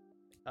my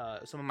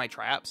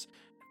traps.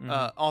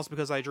 Also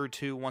because I drew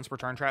 2 once per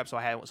turn traps, so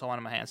I had one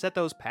in my hand. Set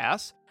those,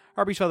 pass.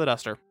 Harpy's Feather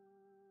Duster.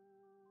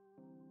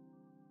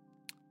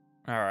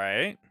 All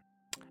right.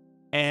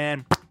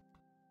 And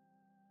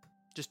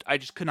I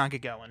just could not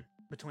get going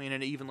between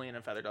an Evenly and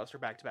a Feather Duster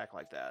back to back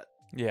like that.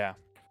 Yeah.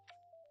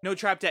 No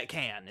trap deck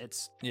can.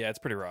 It's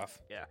pretty rough.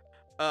 Yeah.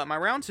 My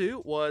round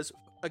 2 was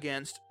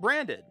against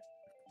Branded.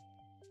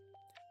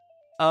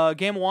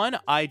 Game 1,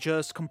 I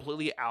just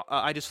completely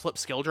I just flipped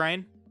Skill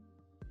Drain.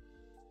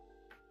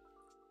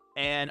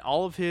 And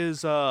all of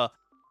his all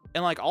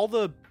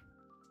the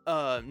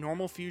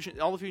normal fusion,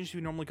 all the fusions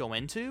we normally go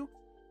into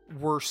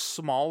were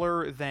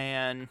smaller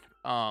than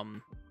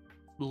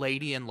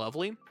Lady and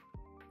Lovely.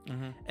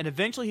 And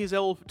eventually he's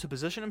able to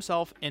position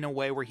himself in a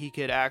way where he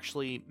could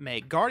actually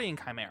make Guardian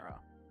Chimera.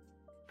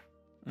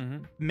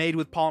 Made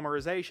with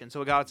polymerization,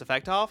 so it got its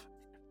effect off,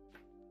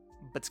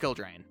 but Skill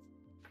Drain.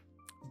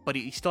 But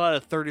he still had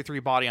a 33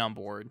 body on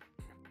board.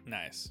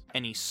 Nice.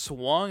 And he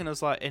swung, and it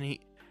was like,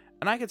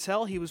 and I could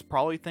tell he was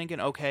probably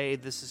thinking, okay,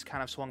 this is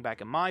kind of swung back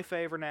in my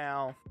favor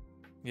now.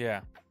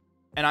 Yeah.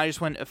 And I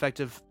just went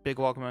effective Big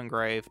Welcome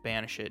Engrave,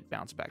 banish it,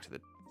 bounce back to the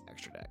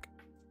extra deck.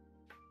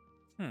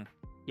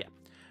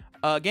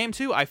 Yeah. Game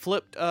 2, I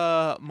flipped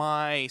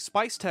my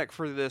Spice Tech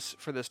for this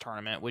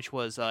tournament, which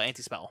was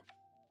Anti-Spell.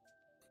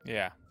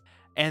 Yeah.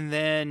 And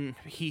then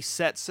he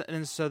sets,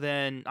 and so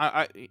then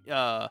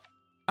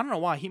I don't know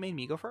why he made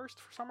me go first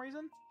for some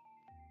reason.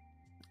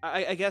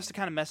 I guess to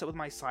kind of mess up with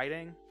my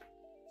sighting,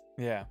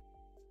 Yeah.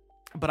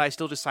 but I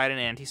still just sighted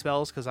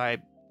anti-spells because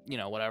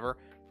whatever.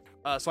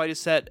 So I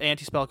just set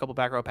anti-spell a couple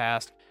back row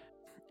past,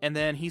 and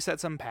then he set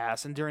some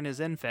pass, and during his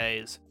end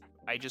phase,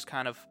 I just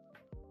kind of,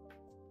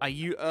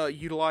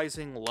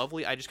 utilizing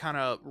Lovely, I just kind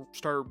of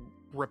started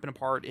ripping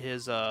apart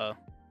his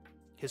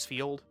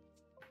field.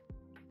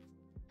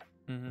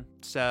 Mm-hmm.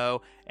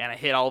 So, and I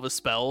hit all of his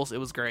spells. It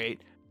was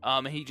great.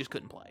 And he just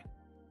couldn't play.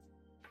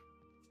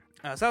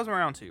 So that was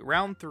round 2.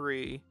 Round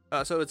 3.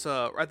 So it's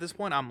at this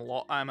point I'm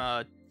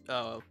 1-1.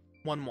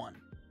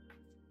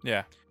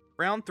 Yeah.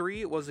 Round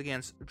 3 was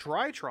against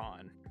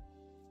Drytron.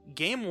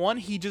 Game 1,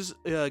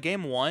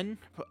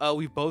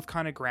 we both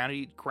kind of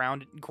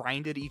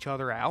grinded each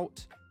other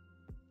out.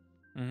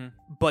 Mm-hmm.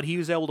 But he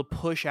was able to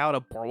push out a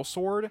Burl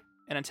Sword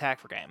and attack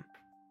for game.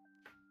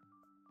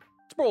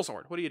 It's Burl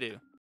Sword. What do you do?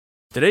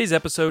 Today's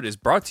episode is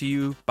brought to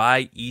you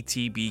by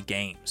ETB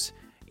Games.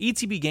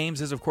 ETB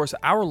Games is, of course,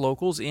 our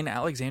locals in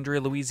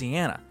Alexandria,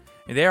 Louisiana.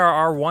 They are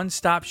our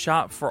one-stop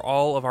shop for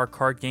all of our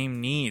card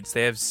game needs.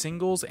 They have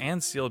singles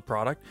and sealed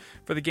product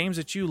for the games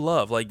that you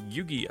love, like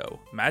Yu-Gi-Oh!,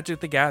 Magic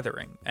the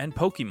Gathering, and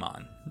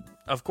Pokemon.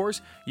 Of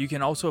course, you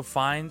can also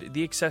find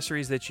the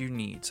accessories that you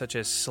need, such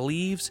as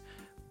sleeves,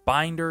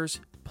 binders,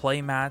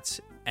 playmats,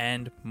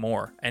 and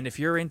more. And if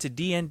you're into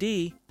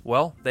D&D,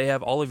 well, they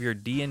have all of your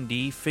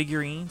D&D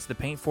figurines, the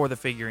paint for the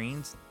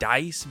figurines,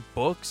 dice,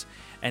 books,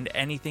 and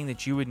anything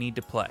that you would need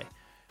to play.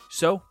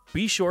 So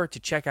be sure to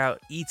check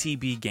out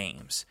ETB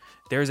Games.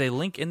 There's a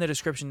link in the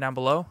description down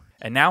below.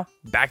 And now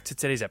back to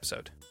today's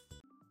episode.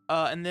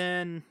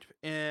 The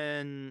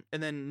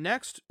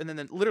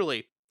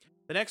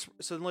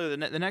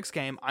next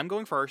game, I'm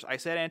going first. I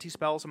said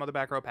anti-spell, some other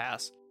back row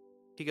pass.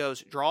 He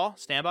goes, draw,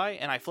 standby,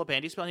 and I flip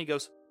anti-spell, and he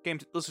goes,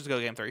 let's just go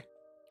game 3.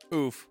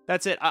 Oof.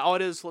 That's it. All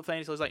it is, flip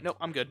anti-spell. He's like, nope,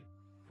 I'm good.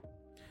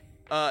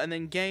 And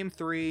then game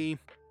 3,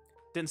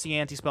 didn't see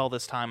anti-spell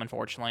this time,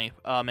 unfortunately.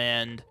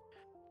 And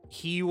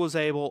I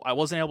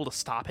wasn't able to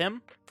stop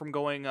him from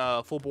going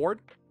full board.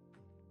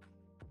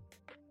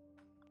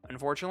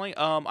 Unfortunately.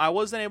 I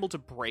wasn't able to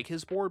break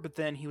his board, but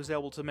then he was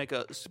able to make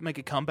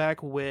a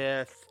comeback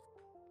with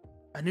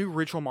a new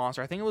ritual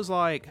monster. I think it was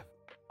like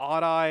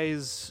Odd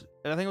Eyes.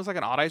 I think it was like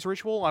an Odd Eyes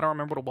ritual. I don't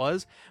remember what it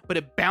was, but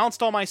it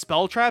bounced all my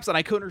spell traps, and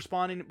I couldn't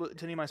respond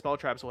to any of my spell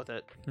traps with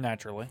it.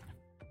 Naturally.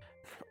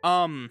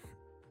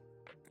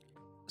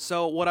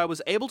 So what I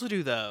was able to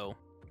do though,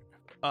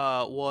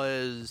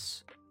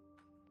 was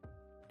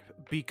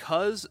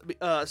because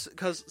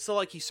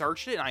he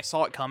searched it and I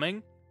saw it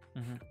coming.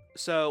 Mm-hmm.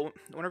 So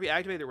whenever you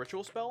activate the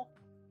ritual spell,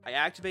 I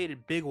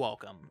activated Big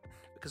Welcome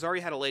because I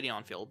already had a lady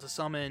on field to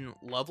summon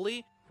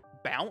Lovely,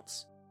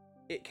 bounce.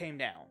 It came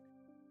down.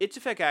 Its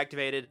effect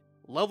activated.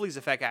 Lovely's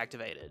effect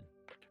activated.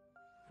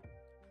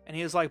 And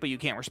he was like, but you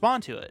can't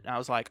respond to it. And I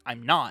was like,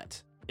 I'm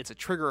not. It's a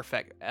trigger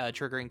effect,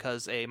 triggering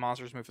because a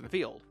monster's moved from the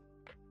field.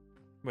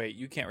 Wait,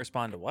 you can't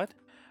respond to what?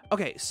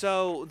 Okay,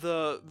 so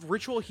the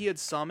ritual he had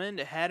summoned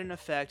had an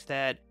effect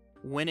that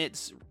when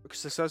it's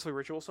successfully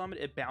ritual summoned,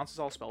 it bounces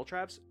all spell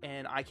traps,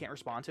 and I can't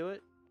respond to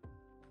it.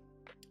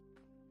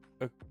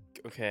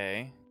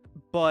 Okay.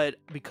 But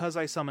because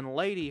I summoned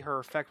Lady, her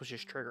effect was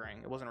just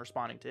triggering. It wasn't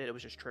responding to it, it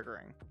was just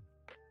triggering.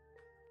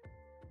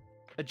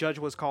 A judge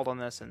was called on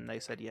this, and they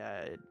said,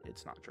 yeah,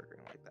 it's not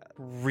triggering like that.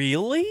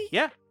 Really?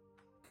 Yeah.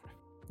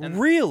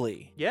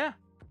 Really? Yeah.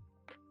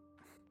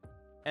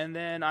 And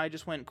then I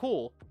just went,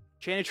 cool.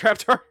 Chain a trap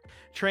tar.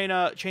 Chain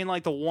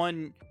like the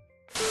one.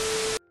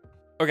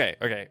 Okay.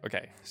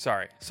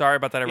 Sorry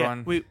about that, everyone.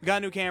 Yeah, we got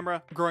a new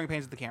camera. Growing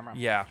pains with the camera.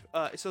 Yeah.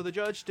 So the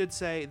judge did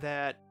say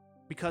that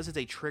because it's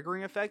a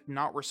triggering effect,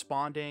 not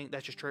responding.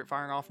 That's just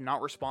firing off,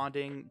 not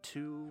responding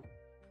to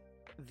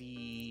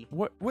the.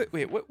 What?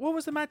 Wait. What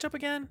was the matchup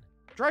again?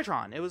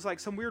 Drytron. It was like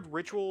some weird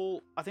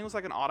ritual. I think it was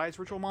like an Odd Eyes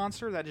ritual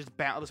monster that just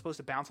was supposed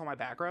to bounce on my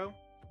back row.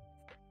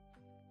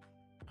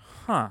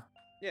 Huh.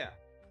 Yeah.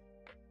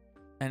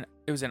 And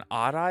it was an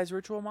Odd Eyes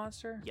ritual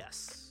monster?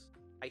 Yes,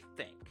 I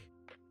think.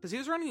 Because he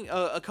was running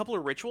a couple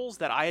of rituals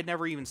that I had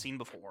never even seen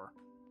before.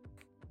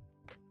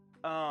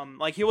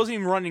 Like he wasn't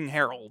even running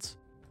Herald.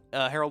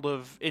 Herald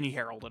of any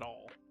Herald at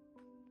all.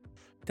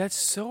 That's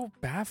so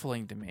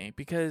baffling to me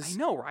because I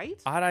know,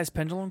 right? Odd Eyes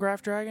Pendulum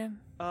Graph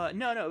Dragon? No,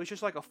 it was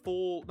just like a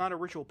full, not a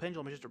ritual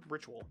pendulum, it's just a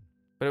ritual.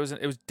 But it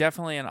was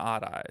definitely an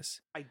Odd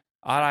Eyes. Odd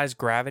Eyes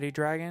Gravity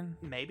Dragon?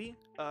 Maybe.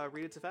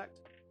 Read its effect.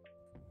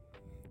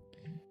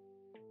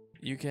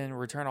 You can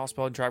return all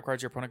spell and trap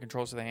cards your opponent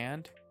controls to the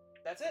hand.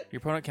 That's it. Your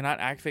opponent cannot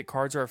activate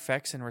cards or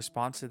effects in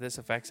response to this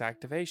effect's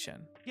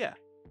activation. Yeah.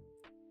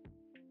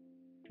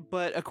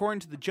 But according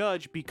to the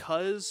judge,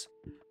 because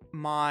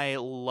my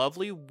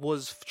Lovely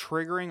was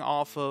triggering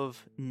off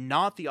of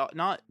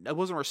it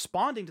wasn't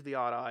responding to the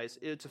Odd Eyes,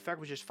 its effect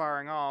was just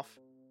firing off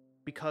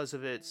because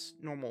of its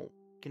normal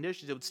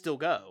conditions, it would still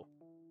go.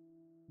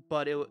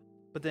 But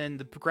then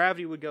the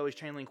gravity would go as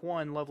Chain Link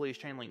 1, Lovely as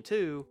Chain Link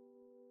 2.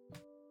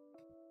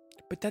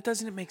 But that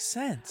doesn't make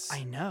sense.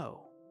 I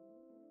know.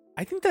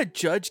 I think that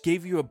judge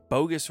gave you a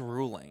bogus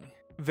ruling.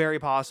 Very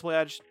possibly.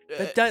 I just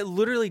That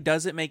literally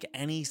doesn't make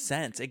any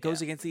sense. It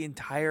goes against the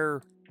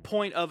entire...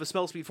 point of a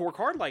spell speed 4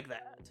 card like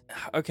that.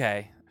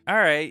 Okay. All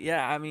right.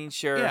 Yeah, I mean,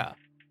 sure. Yeah.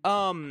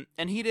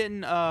 And he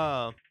didn't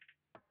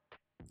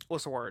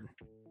what's the word?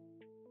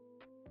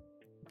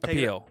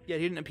 Appeal. Yeah,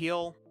 he didn't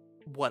appeal.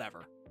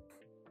 Whatever.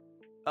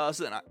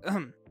 So then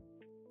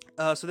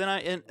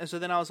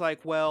I was like,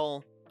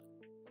 well,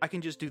 I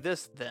can just do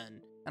this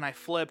then. And I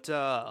flipped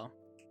One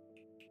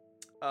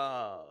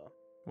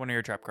of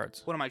your trap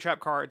cards. one of my trap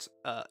cards.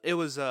 It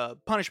was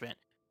punishment.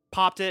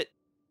 Popped it,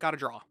 got a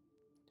draw.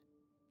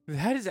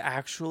 That is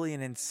actually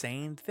an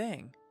insane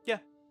thing. Yeah.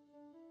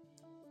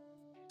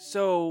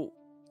 So,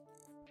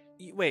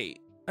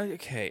 wait.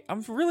 Okay,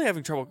 I'm really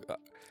having trouble.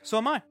 So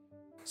am I.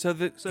 So So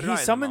did I he at the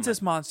summons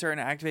this moment. monster and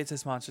activates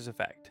this monster's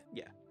effect.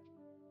 Yeah.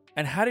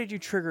 And how did you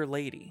trigger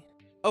Lady?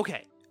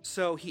 Okay.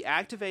 So he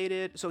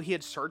activated. So he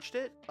had searched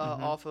it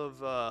Mhm. off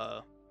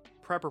of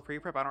prep or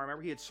pre-prep. I don't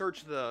remember. He had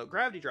searched the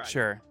gravity dragon.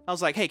 Sure. I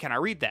was like, hey, can I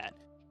read that?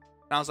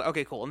 And I was like,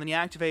 okay, cool. And then he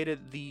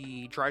activated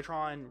the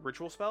Drytron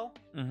ritual spell.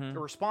 Mm-hmm. In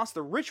response to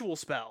the ritual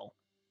spell,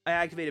 I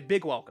activated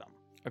Big Welcome.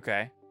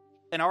 Okay.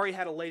 And I already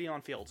had a lady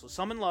on field. So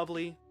summon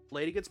Lovely,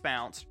 lady gets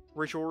bounced,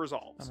 ritual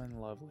resolves. I'm in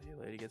lovely.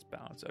 Lady gets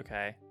bounced.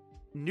 Okay.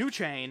 New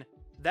chain,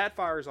 that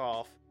fires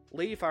off.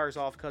 Lady fires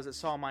off because it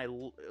saw my...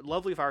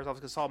 Lovely fires off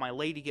because it saw my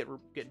lady get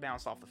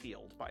bounced off the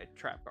field by a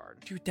trap card.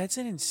 Dude, that's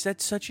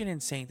such an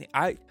insane thing.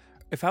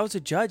 If I was a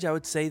judge, I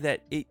would say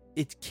that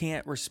it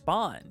can't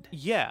respond.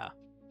 Yeah.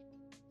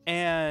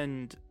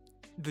 And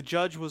the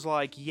judge was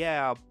like,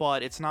 yeah,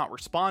 but it's not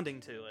responding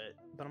to it.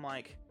 But I'm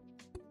like...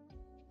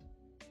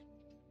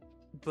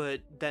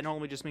 But that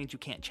normally just means you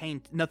can't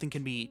chain... Nothing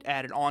can be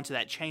added onto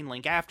that chain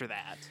link after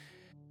that.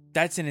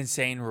 That's an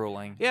insane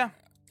ruling. Yeah.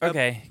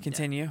 Okay,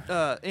 continue.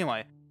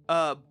 Anyway,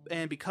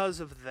 and because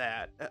of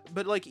that,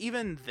 but like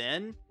even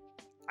then,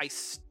 I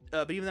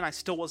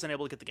still wasn't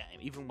able to get the game,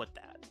 even with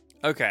that.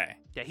 Okay.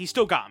 Yeah, he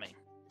still got me.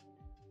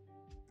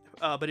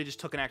 But it just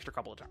took an extra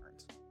couple of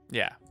turns.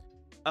 Yeah.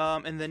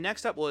 And then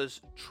next up was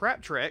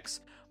Trap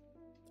Tricks.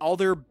 All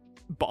their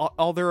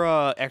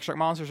extract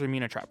monsters are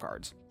immune to trap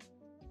cards.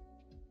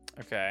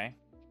 Okay.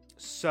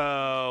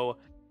 So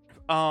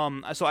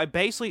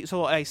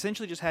I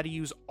essentially just had to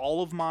use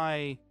all of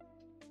my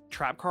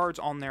trap cards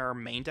on their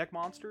main deck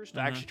monsters to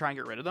actually try and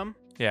get rid of them.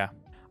 Yeah.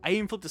 I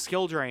even flipped the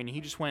skill drain, and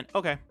he just went,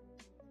 okay.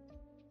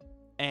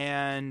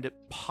 And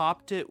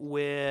popped it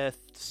with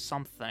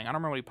something. I don't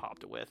remember what he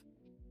popped it with.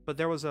 But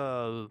there was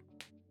a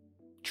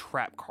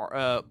trap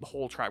card,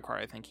 whole trap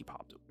card I think he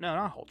popped it. No,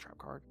 not a whole trap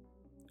card.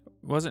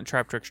 Wasn't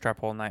Trap Tricks Trap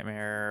Hole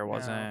Nightmare? No.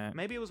 Wasn't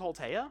Maybe it was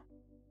Holtea?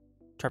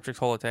 Trap Tricks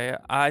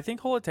Holotea? I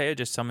think Holotea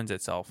just summons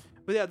itself.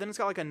 But yeah, then it's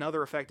got like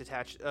another effect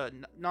attached,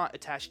 not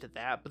attached to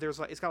that, but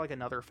it's got like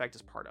another effect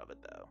as part of it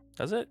though.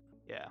 Does it?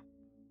 Yeah.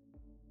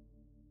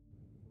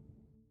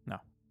 No.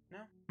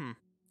 I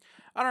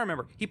don't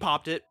remember. He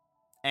popped it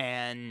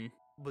and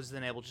was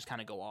then able to just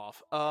kind of go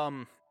off.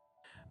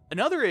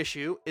 Another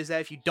issue is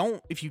that if you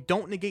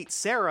don't negate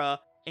Sarah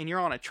and you're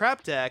on a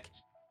trap deck,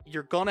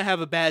 you're gonna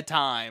have a bad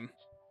time.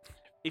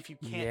 If you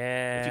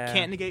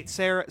can't negate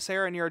Sarah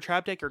and you're a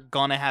trap deck, you're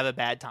gonna have a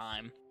bad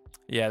time.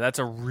 Yeah, that's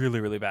a really,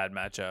 really bad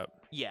matchup.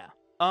 Yeah.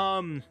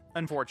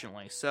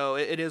 Unfortunately. So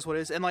it is what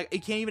it is. And like, you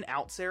can't even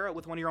out Sarah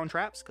with one of your own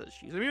traps because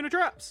she's immune to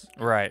traps.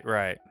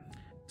 Right.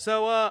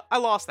 So I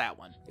lost that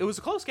one. It was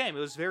a close game. It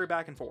was very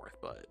back and forth,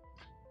 but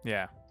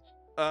Yeah.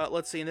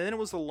 let's see. And then it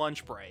was the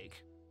lunch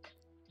break.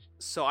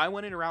 So I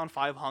went in around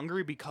 5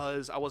 hungry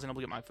because I wasn't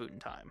able to get my food in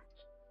time.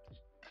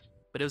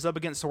 But it was up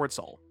against Sword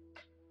Soul.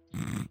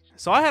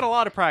 So I had a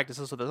lot of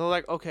practices with this. I was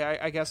like, okay,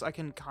 I guess I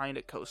can kind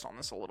of coast on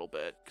this a little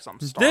bit because I'm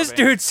starving. This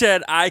dude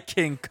said I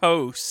can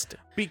coast.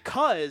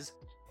 Because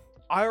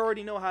I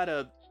already know how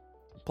to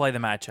Play the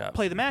matchup.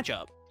 play the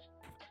matchup.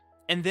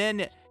 And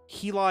then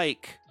he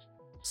like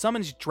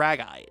summons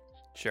Dragite.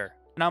 Sure.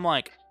 And I'm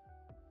like,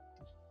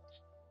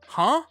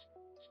 huh?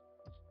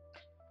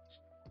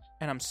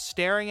 And I'm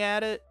staring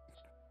at it.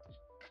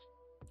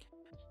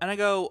 And I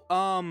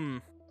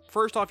go,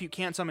 first off, you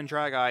can't summon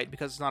Dragite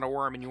because it's not a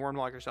worm and you worm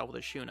lock yourself with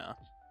a Shuna.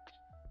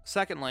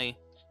 Secondly,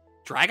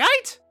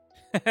 Dragite?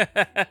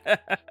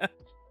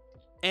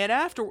 And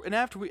after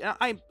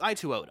I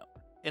 2-0'd him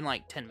in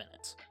like 10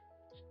 minutes.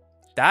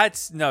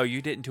 No,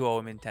 you didn't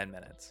 2-0 him in 10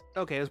 minutes.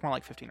 Okay, it was more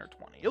like 15 or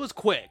 20. It was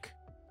quick.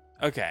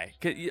 Okay.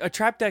 A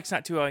trap deck's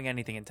not 2-0ing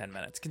anything in 10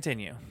 minutes.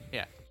 Continue.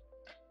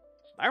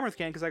 Ironworth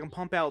can because I can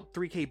pump out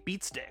 3k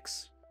beat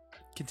sticks.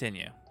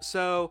 Continue.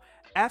 So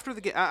after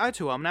the game, I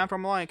 2-0 him, and after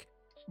I'm like,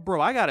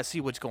 bro, I gotta see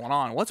what's going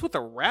on. What's with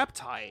the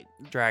Raptide?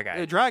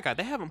 Dragite. Dragite.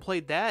 They haven't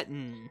played that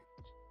in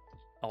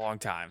A long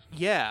time.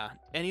 yeah.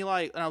 And he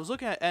like, and I was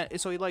looking at,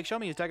 so he like showed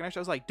me his deck, and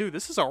actually I was like, dude,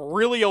 this is a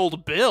really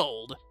old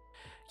build.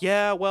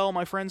 Yeah, well,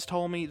 my friends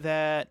told me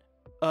that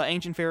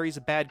Ancient Fairy is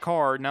a bad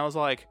card, and I was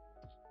like,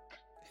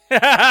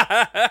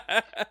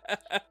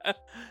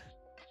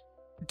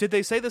 did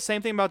they say the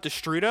same thing about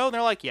Destrudo? And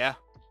they're like, yeah.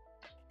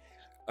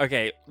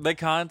 Okay, the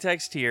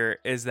context here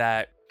is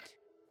that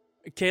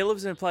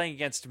Caleb's been playing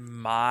against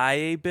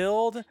my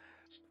build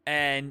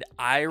And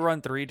I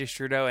run 3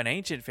 Destrudo and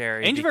Ancient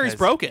Fairy. Ancient Fairy's because-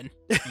 broken.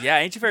 Yeah,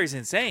 Ancient Fairy's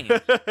insane.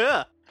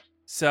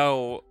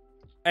 So,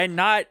 and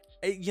not,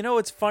 you know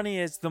what's funny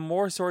is the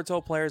more Sword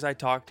Soul players I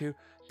talk to,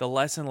 the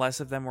less and less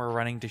of them were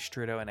running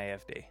Destrudo and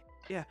AFD.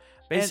 Yeah.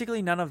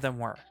 Basically, none of them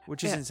were,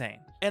 which is Yeah. insane.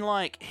 And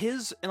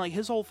his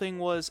whole thing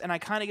was, and I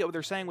kind of get what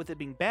they're saying with it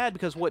being bad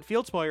because what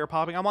field spell you're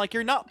popping, I'm like,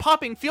 you're not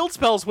popping field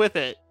spells with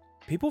it.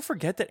 People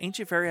forget that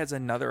Ancient Fairy has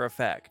another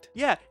effect.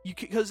 Yeah,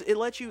 because it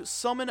lets you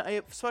summon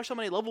a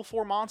level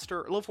 4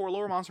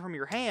 lower monster from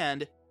your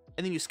hand,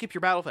 and then you skip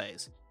your battle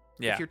phase.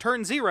 Yeah, If you're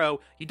turn 0,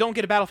 you don't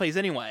get a battle phase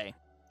anyway.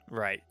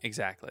 right,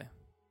 exactly.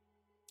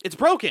 It's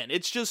broken.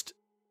 It's just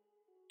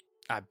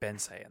I've been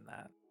saying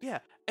that. yeah.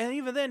 And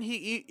even then,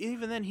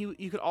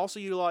 you could also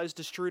utilize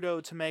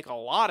Destrudo to make a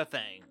lot of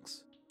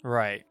things.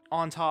 Right.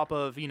 On top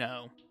of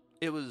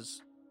it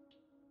was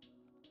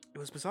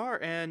bizarre,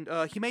 and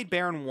he made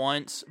Baron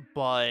once,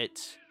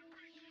 but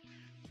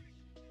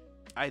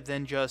I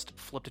then just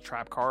flipped a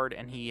trap card,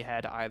 and he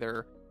had to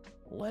either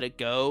let it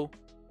go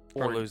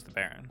Or lose the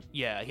Baron.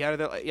 Yeah, he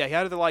had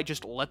either like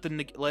just let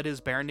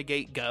his Baron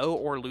negate go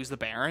or lose the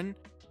Baron,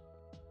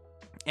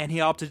 and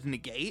he opted to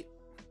negate,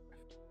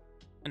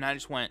 and I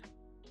just went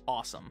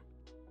awesome.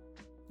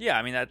 Yeah,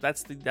 I mean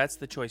that's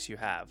the choice you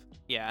have.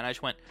 Yeah, and I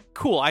just went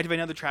cool. I activate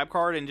another trap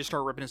card and just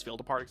start ripping his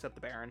field apart, except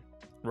the Baron.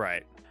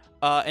 Right.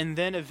 And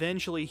then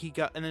eventually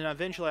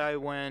I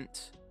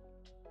went,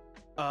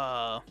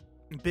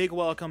 big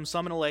welcome,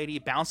 summon a lady,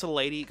 bounce a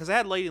lady, because I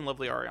had lady and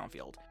lovely already on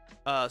field.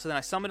 So then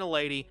I summoned a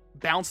lady,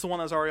 bounced the one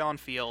that was already on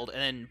field,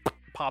 and then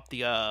pop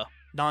the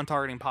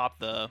non-targeting pop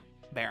the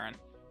Baron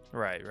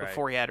Right.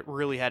 before he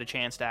really had a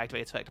chance to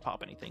activate his effect to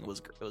pop anything. It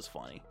was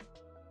funny.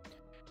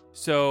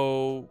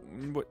 So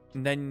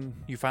then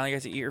you finally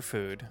got to eat your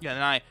food.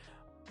 Yeah,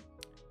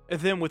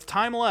 then with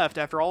time left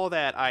after all of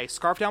that, I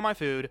scarfed down my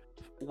food,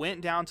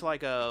 went down to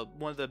like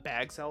one of the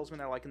bag salesmen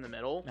that are like in the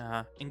middle,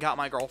 and got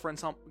my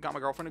girlfriend a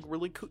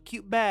really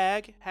cute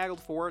bag,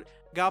 haggled for it,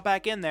 got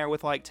back in there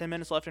with like 10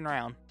 minutes left in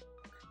round.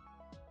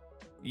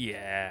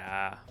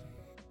 Yeah.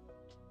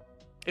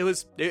 It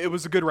was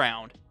a good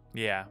round.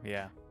 Yeah.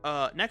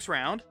 Next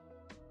round,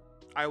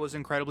 I was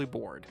incredibly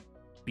bored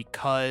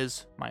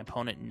because my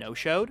opponent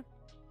no-showed,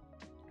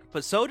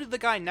 but so did the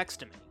guy next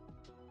to me.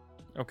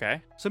 Okay.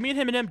 So me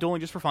and him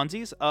dueling just for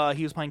funsies.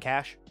 He was playing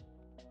cash.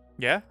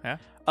 Yeah.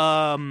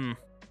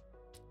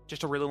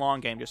 Just a really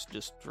long game, just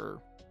because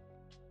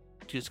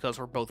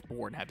we're both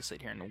bored and had to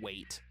sit here and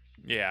wait.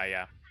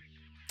 Yeah.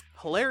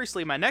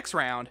 Hilariously, my next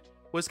round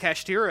was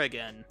Kashtira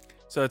again.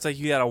 So it's like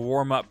you got a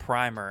warm-up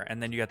primer,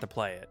 and then you got to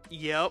play it.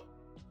 Yep.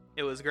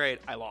 It was great.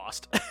 I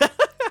lost.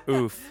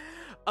 Oof.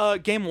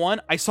 Game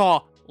 1, I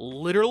saw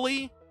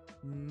literally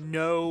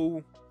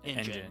no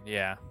engine.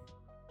 Yeah.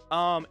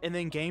 And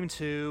then game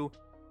 2,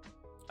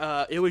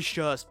 it was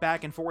just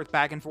back and forth,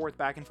 big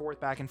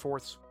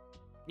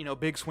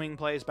swing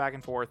plays back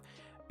and forth.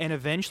 And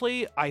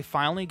eventually, I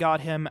finally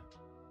got him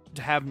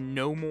to have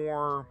no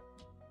more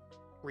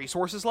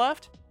resources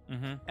left.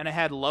 Mm-hmm. And I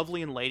had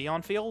Lovely and Lady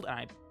on field, and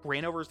I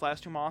ran over his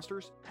last 2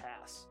 monsters.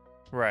 Pass.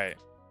 Right.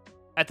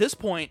 At this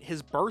point,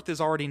 his birth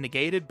is already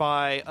negated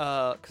by,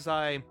 because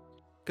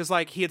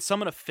he had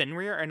summoned a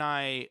Fenrir, and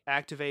I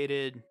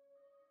activated,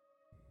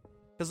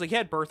 because he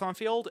had birth on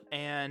field,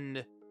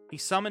 and he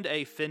summoned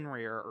a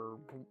Fenrir,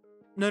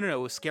 no, it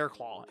was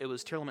Scareclaw. It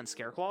was Tearlament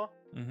Scareclaw.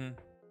 Mm-hmm.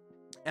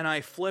 And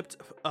I flipped,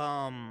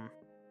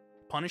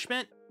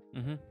 Punishment,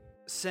 Mm-hmm.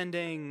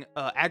 sending,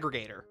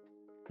 Aggregator.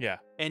 Yeah.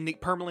 And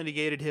permanently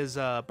negated his,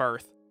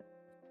 birth.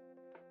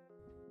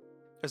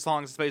 As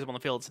long as it's visible on the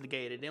field, it's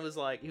negated. And he was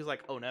like,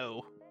 oh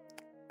no.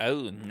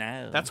 Oh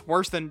no. That's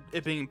worse than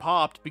it being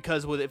popped,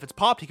 because if it's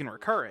popped, he can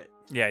recur it.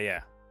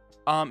 Yeah.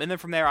 And then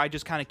from there, I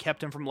just kind of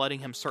kept him from letting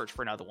him search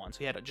for another one. So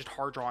he had to just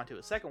hard draw into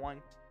a second one,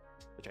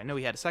 which I know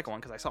he had a second one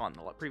because I saw it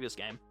in the previous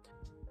game.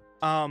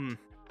 And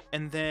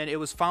then it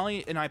was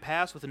finally, and I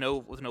passed with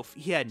no.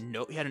 He had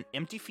an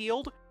empty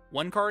field,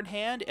 1 card in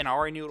hand, and I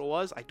already knew what it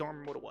was. I don't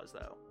remember what it was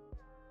though.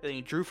 And then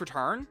he drew for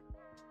turn,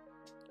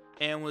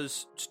 and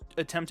was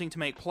attempting to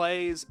make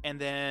plays, and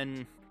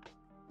then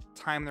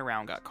time the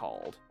round got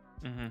called.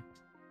 Mm-hmm.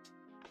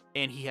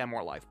 And he had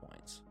more life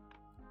points.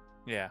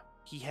 Yeah.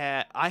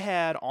 I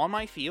had on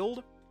my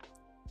field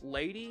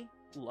Lady,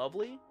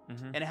 Lovely,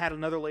 Mm-hmm. and I had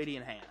another lady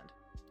in hand.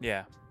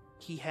 Yeah.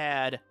 He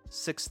had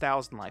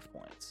 6,000 life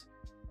points.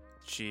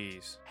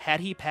 Jeez. Had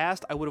he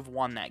passed, I would have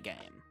won that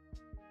game.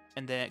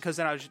 And then, because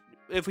then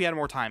if we had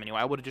more time anyway,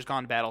 I would have just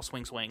gone to battle,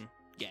 swing,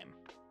 game.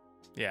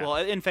 Yeah. Well,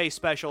 in phase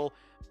special,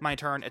 my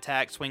turn,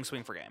 attack, swing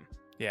for game.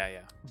 Yeah.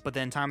 But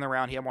then time the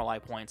round, he had more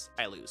life points,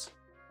 I lose.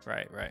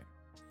 Right.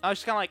 I was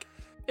just kind of like,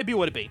 it'd be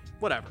what it be.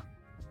 Whatever.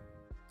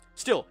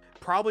 Still,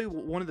 probably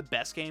one of the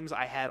best games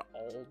I had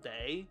all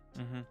day.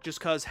 Mm-hmm. Just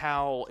because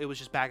how it was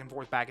just back and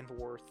forth.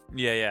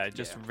 Yeah.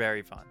 Just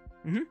very fun.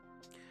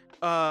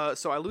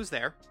 So I lose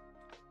there.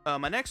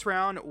 My next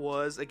round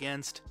was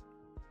against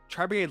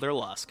Tri-Brigade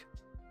Lurlusk.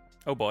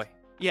 Oh boy.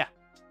 Yeah.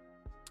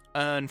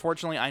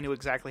 Unfortunately, I knew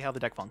exactly how the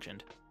deck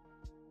functioned.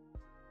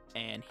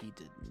 And he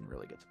didn't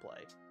really get to play.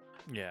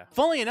 Yeah.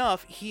 Funnily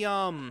enough, he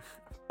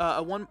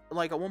at one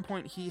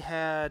point he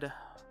had,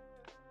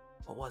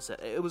 what was it?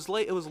 It was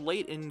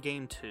late in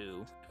game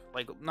 2,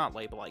 like not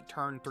late, but like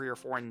turn 3 or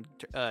 4 in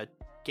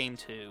game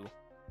 2,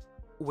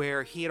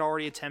 where he had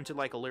already attempted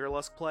like a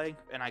Lyrilusk play,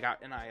 and I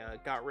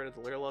got rid of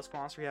the Lyrilusk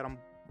monster he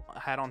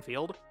had on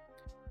field,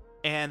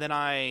 and then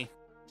I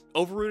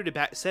overrooted it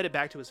back, set it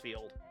back to his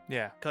field.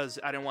 Yeah. Because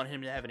I didn't want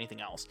him to have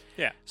anything else.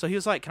 Yeah. So he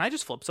was like, "Can I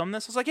just flip summon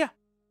this?" I was like, "Yeah."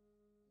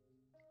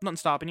 Nothing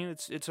stopping you.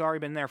 It's already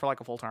been there for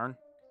like a full turn.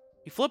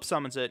 He flip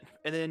summons it,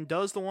 and then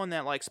does the one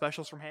that like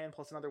specials from hand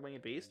plus another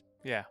winged beast.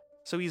 Yeah.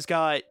 So he's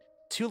got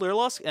 2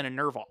 Lyrilusk and a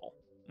Nerval.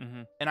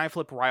 Mm-hmm. And I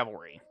flip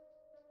Rivalry.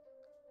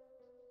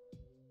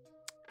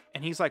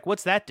 And he's like,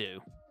 "What's that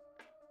do?"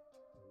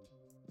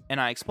 And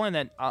I explained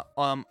that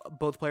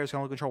both players can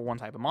only control one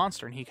type of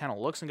monster, and he kind of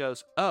looks and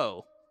goes,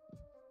 "Oh,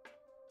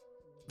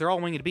 they're all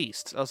winged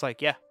beasts." I was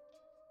like, "Yeah."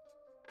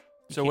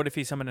 So what if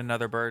he summoned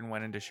another bird and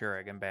went into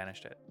Shurag and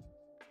banished it?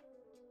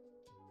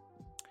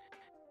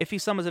 If he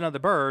summons another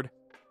bird,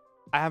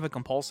 I have a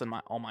Compulse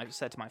on my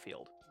set to my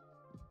field.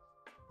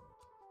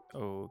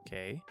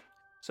 Okay.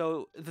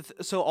 So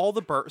all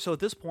the birds. So at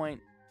this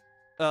point,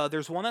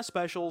 there's one that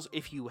specials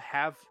if you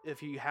have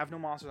no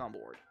monsters on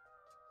board.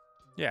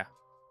 Yeah.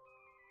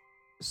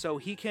 So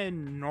he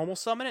can normal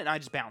summon it, and I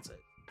just bounce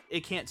it.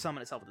 It can't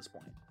summon itself at this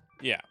point.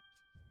 Yeah.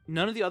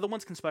 None of the other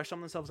ones can special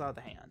summon themselves out of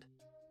the hand.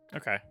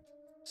 Okay.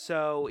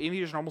 So if he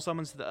just normal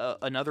summons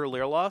another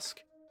Lyrilusk,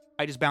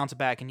 I just bounce it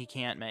back, and he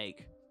can't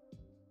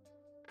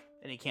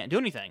do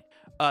anything.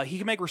 He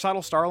can make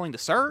Recital Starling to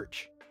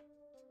search,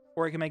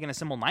 or he can make an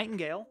Assemble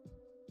Nightingale.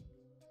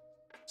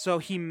 So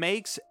he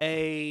makes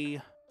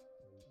a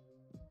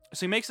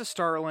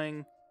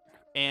Starling,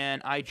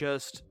 and I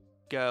just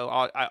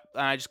go.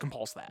 I just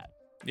compulse that,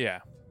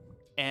 Yeah.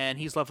 and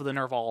he's left with a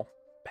Nerval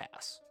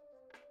pass.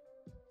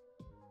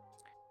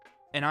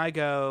 And I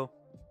go,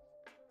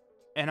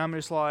 and I'm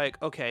just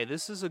like, okay,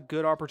 this is a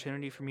good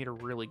opportunity for me to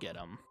really get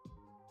him,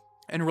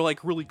 and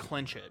really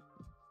clinch it.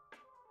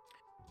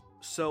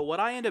 So what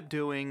I end up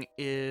doing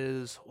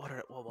is, what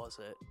was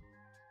it?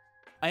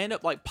 I end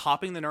up like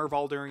popping the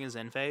Nerval during his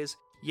end phase.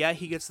 Yeah,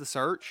 he gets the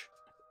search,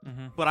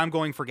 but I'm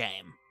going for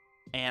game.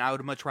 And I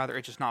would much rather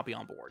it just not be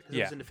on board, because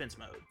it was in defense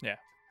mode. Yeah.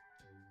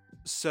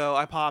 So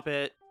I pop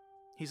it.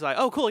 He's like,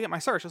 "Oh, cool, I get my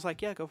search." I was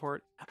like, "Yeah, go for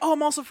it." "Oh,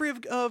 I'm also free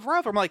of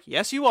Rival." I'm like,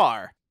 "Yes, you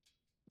are."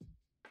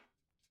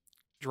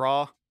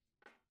 Draw.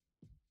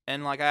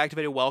 And like I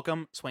activated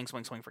Welcome, swing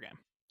for game.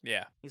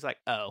 Yeah. He's like,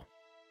 "Oh."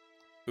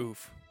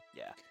 Oof.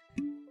 Yeah.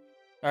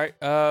 All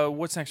right.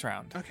 What's next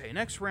round? Okay,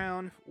 next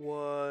round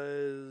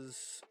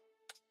was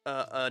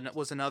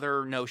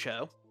another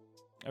no-show.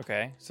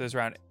 Okay. So it's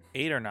round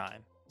 8 or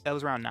 9? That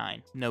was round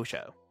 9,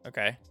 no-show.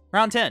 Okay.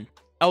 Round 10,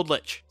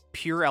 Eldritch,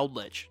 pure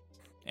Eldritch.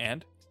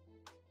 And?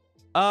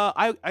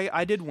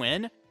 I did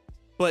win,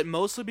 but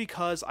mostly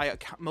because I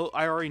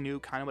already knew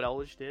kind of what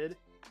Eldritch did,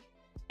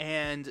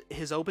 and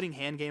his opening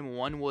hand game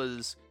 1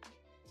 was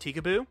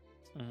Tikaboo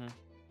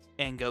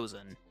and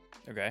Gozen.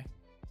 Okay.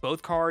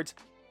 Both cards.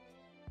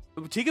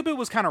 Tikaboo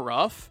was kind of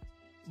rough,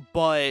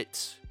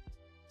 but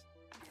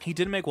he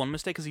did make one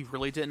mistake because he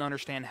really didn't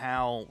understand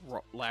how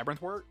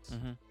Labyrinth works.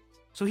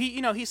 So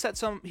he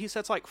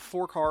sets like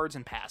 4 cards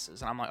and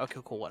passes, and I'm like, okay,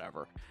 cool,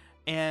 whatever.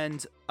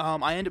 And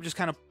I end up just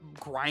kind of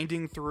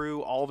grinding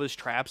through all of his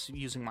traps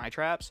using my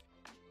traps,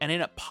 and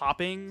end up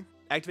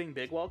activating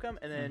Big Welcome,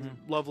 and then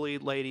Lovely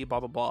Lady, blah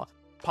blah blah,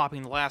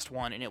 popping the last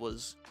one, and it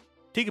was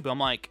Tikaboo. I'm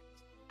like,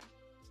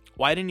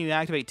 why didn't you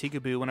activate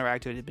Tikaboo whenever I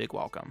activated Big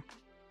Welcome?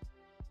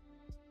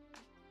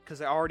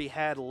 Because I already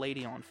had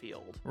Lady on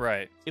field.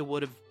 Right. It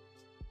would have.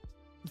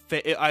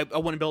 I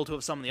wouldn't be able to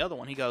have summoned the other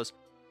one. He goes,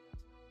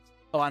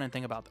 "Oh, I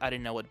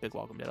didn't know what Big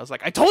Welcome did." I was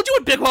like, "I told you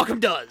what Big Welcome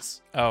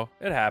does." Oh,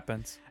 it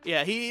happens.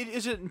 Yeah, he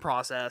is in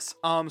process.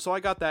 So I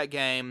got that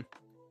game,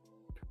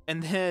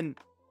 and then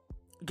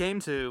game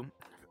 2,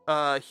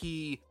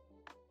 he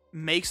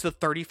makes the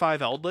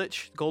 35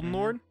 Eldritch Golden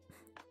Lord,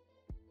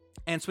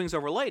 and swings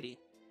over Lady.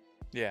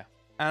 Yeah.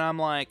 And I'm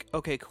like,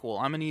 okay, cool.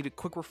 I'm gonna need a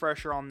quick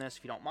refresher on this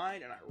if you don't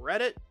mind. And I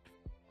read it,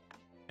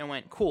 and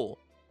went, cool,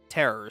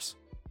 terrors.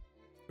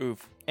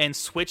 Oof. And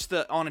switch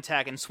the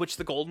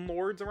Golden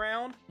Lords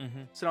around.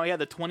 So now he had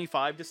the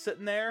 25 just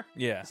sitting there.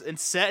 Yeah. And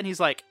set, and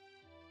he's like,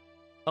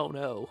 "Oh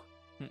no,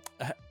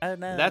 Oh,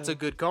 no. that's a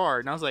good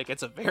card." And I was like,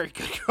 "It's a very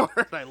good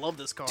card. I love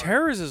this card.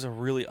 Terrors is a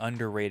really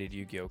underrated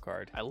Yu-Gi-Oh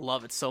card. I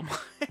love it so much."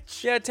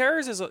 Yeah,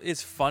 Terrors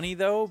is funny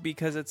though,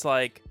 because it's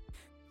like,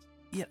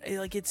 yeah,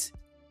 it's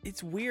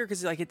weird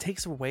because like it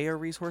takes away a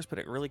resource, but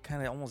it really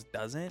kind of almost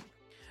doesn't.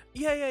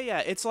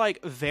 Yeah. It's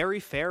like very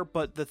fair,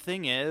 but the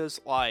thing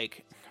is,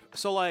 like,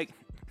 so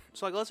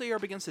let's say you're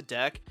up against a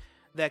deck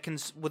that can,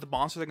 with a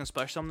monster that can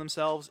special summon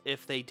themselves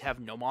if they have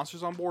no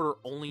monsters on board or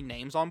only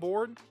names on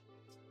board.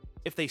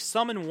 If they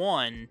summon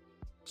one,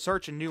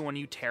 search a new one,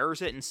 you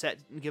terrors it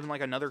and give them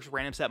like another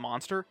random set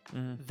monster,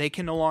 they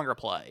can no longer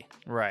play.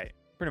 Right.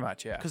 Pretty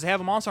much, yeah. Because they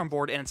have a monster on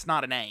board and it's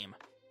not a name.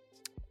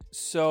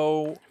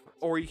 So,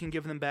 or you can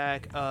give them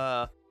back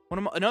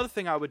Another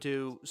thing I would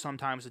do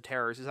sometimes with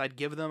Terrors is I'd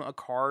give them a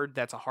card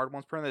that's a hard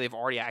ones turn that they've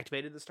already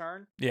activated this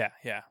turn. Yeah.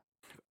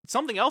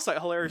 Something else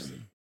that hilarious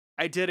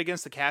I did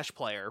against the Cash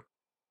player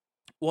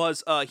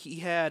was he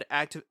had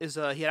activated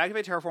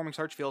Terraforming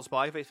Search Field Spell,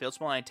 activated Field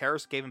Spell, and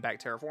Terrors gave him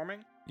back Terraforming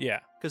Yeah.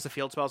 because the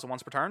Field Spell is a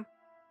once per turn.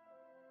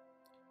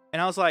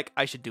 And I was like,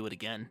 I should do it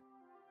again.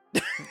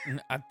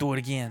 I'll do it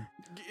again.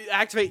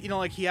 Activate,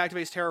 like he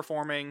activates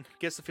Terraforming,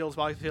 gets the Field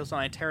Spell, activates the Field Spell,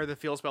 and I tear the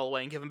Field Spell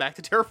away and give him back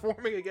to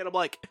Terraforming again. I'm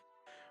like,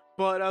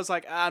 but I was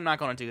like, I'm not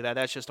going to do that.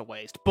 That's just a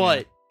waste.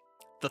 But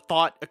the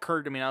thought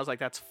occurred to me, and I was like,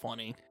 that's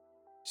funny.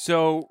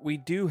 So we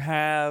do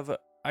have.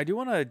 I do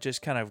want to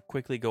just kind of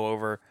quickly go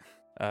over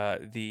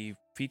the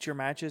feature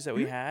matches that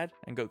we had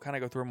and go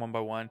through them one by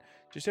one.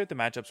 Just see what the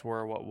matchups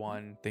were, what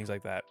won, things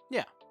like that.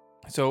 Yeah.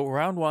 So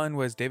round 1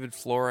 was David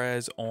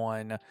Flores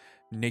on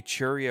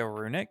Naturia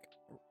Runic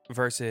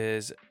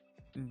versus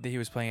he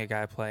was playing a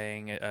guy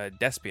playing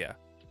Despia.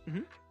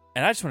 Mm-hmm.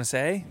 And I just want to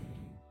say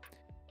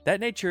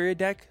that Naturia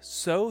deck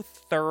so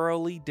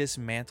thoroughly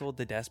dismantled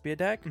the Despia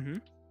deck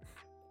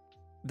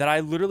that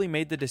I literally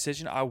made the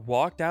decision. I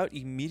walked out,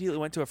 immediately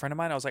went to a friend of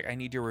mine. I was like, I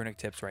need your Runic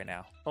tips right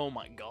now. Oh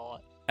my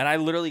god. And I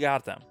literally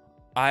got them.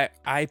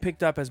 I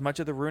picked up as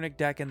much of the Runic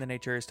deck and the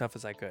Naturia stuff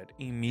as I could.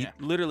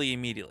 Literally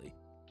immediately.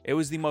 It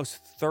was the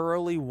most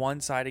thoroughly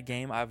one-sided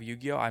game of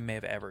Yu-Gi-Oh! I may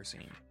have ever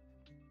seen.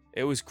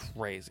 It was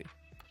crazy.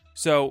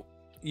 So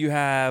you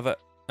have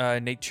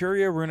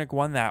Naturia Runic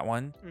won that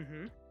one.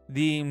 Mm-hmm.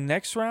 The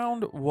next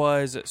round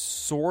was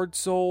Sword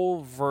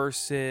Soul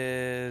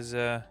versus...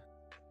 I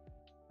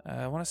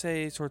want to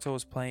say Sword Soul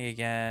was playing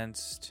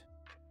against...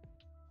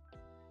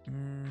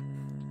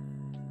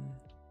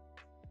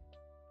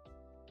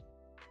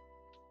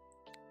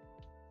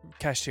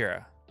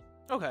 Kashtira.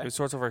 Okay. It was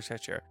Sword Soul versus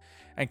Kashtira.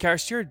 And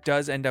Kashtira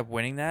does end up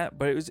winning that,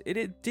 but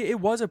it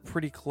was a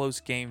pretty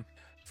close game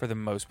for the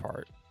most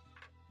part.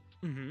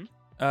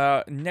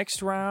 Mm-hmm.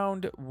 Next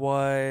round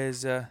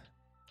was... I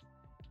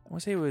want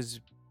to say it was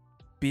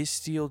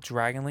Bestial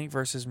Dragonlink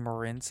versus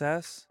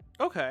Marincess.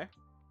 Okay.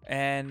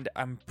 And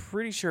I'm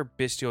pretty sure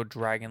Bestial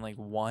Dragonlink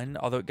won,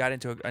 although it got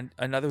into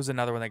another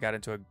one that got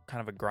into a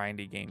kind of a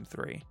grindy game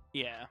 3.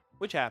 Yeah,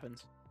 which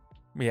happens.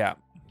 Yeah.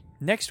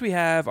 Next we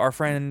have our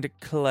friend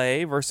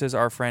Clay versus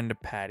our friend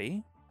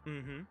Patty.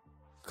 Mm-hmm.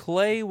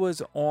 Clay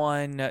was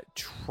on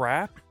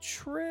Trap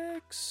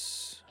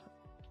Tricks,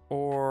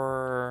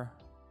 or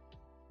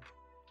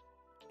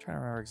I'm trying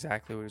to remember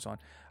exactly what he was on.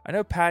 I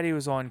know Patty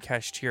was on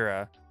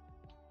Kashtira,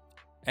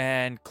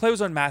 and Clay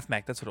was on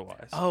MathMech. That's what it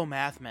was. Oh,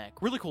 MathMech.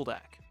 Really cool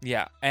deck.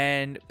 Yeah,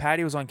 and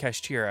Patty was on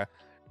Kashtira,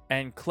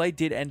 and Clay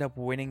did end up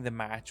winning the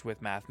match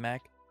with MathMech.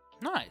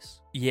 Nice.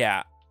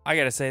 Yeah, I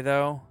gotta say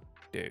though,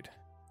 dude,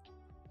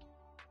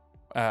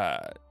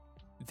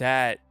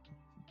 that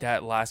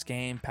last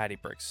game, Patty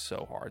bricked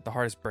so hard. The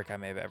hardest brick I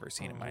may have ever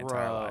seen in my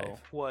entire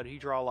life. What, he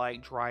draw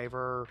like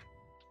Driver,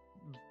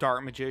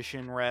 Dark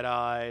Magician, Red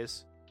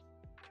Eyes?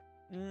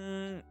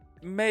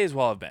 May as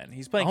well have been.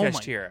 He's playing Oh my-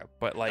 Kashtira,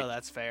 but like, Oh,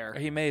 that's fair.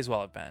 he may as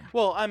well have been.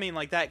 Well, I mean,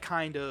 like that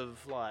kind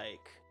of like...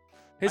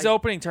 His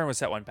opening turn was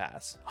set 1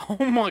 pass.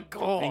 Oh my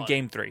god. In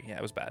game 3. Yeah,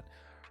 it was bad.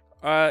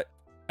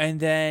 And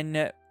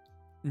then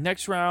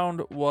next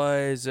round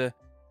was a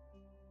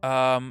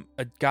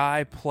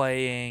guy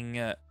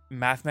playing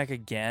MathMech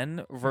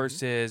again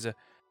versus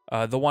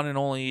the one and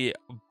only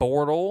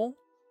Bortle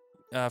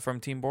from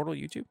Team Bortle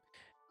YouTube.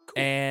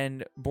 Cool.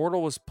 And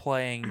Bortle was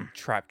playing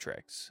Trap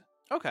Tricks.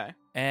 Okay.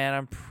 And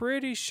I'm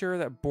pretty sure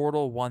that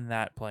Bortle won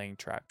that playing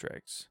Trap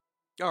Tricks.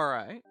 All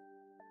right.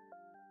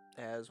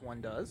 As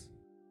one does.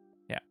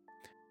 Yeah.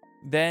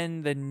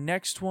 Then the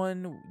next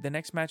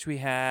match we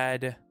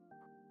had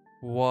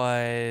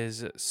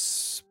was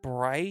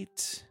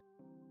Sprite,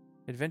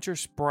 Adventure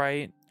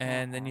Sprite,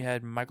 and then you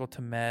had Michael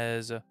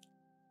Temez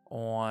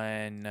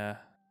on...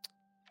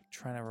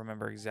 trying to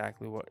remember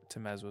exactly what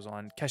Temez was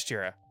on.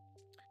 Kashtira.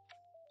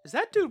 Is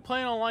that dude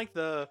playing on like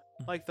the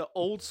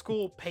old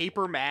school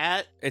paper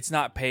mat? It's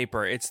not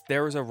paper.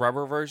 There was a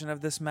rubber version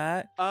of this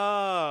mat.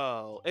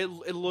 Oh,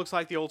 it looks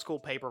like the old school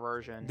paper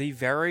version. The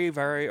very,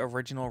 very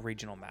original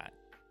regional mat.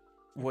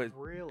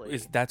 Really?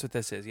 That's what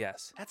this is,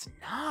 yes. That's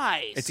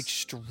nice. It's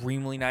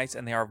extremely nice,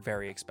 and they are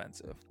very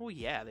expensive. Well,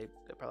 yeah, they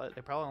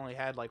probably only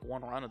had like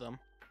one run of them.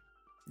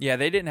 Yeah,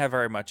 they didn't have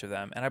very much of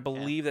them, and I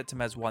believe that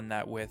Temez won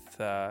that with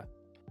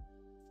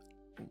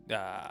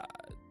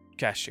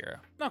Kashtira.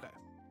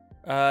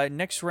 Okay.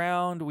 Next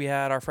round, we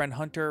had our friend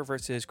Hunter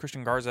versus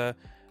Christian Garza.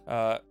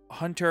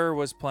 Hunter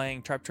was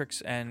playing Trap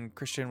Tricks, and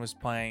Christian was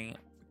playing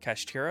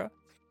Kashtira,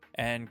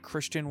 and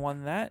Christian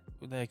won that,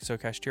 so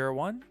Kashtira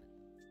won.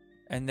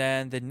 And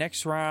then the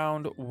next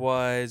round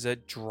was a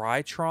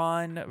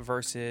Drytron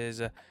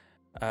versus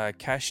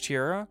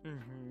Kashtira.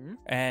 Mm-hmm.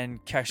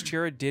 And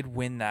Kashtira did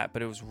win that,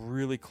 but it was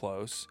really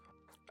close.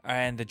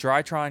 And the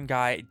Drytron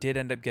guy did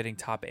end up getting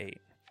top 8.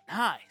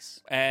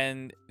 Nice.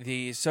 And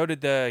so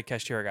did the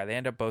Kashtira guy. They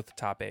ended up both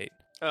top 8.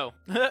 Oh.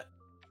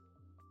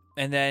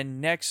 And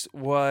then next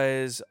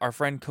was our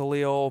friend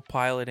Khalil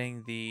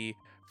piloting the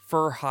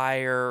For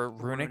Hire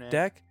Runic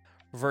deck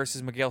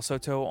versus Miguel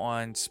Soto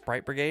on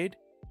Sprite Brigade,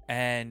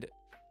 and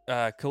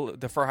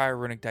the For Hire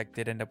Runic deck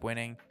did end up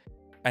winning.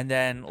 And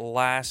then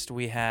last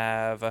we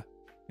have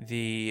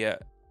it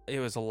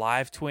was a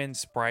Live Twin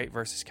Sprite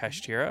versus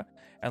Kashtira,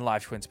 and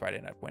Live Twin Sprite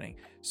ended up winning.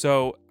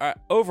 So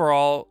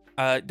overall,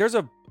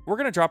 we're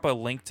gonna drop a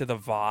link to the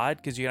VOD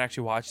because you can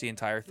actually watch the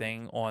entire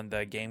thing on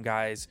the Game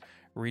Guys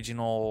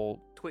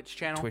regional Twitch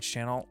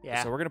channel.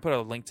 Yeah. So we're gonna put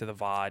a link to the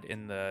VOD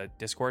in the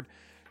Discord.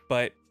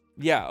 But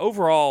yeah,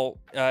 overall,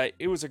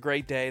 it was a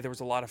great day. There was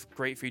a lot of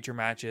great feature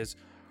matches.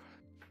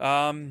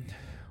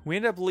 We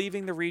ended up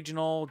leaving the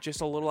regional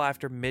just a little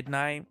after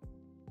midnight.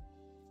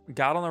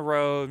 Got on the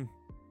road,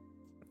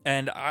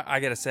 and I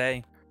gotta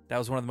say, that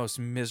was one of the most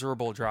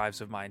miserable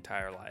drives of my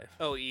entire life.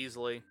 Oh,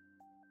 easily.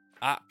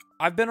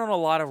 I've been on a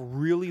lot of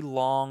really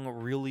long,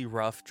 really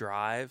rough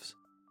drives.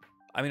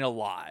 I mean, a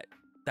lot.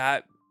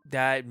 That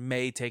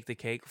may take the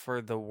cake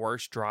for the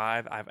worst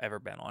drive I've ever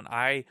been on.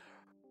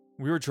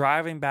 We were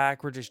driving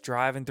back. We're just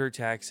driving through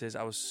Texas.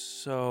 I was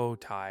so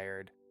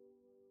tired.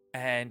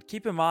 And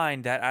keep in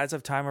mind that as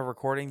of time of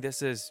recording,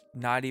 this is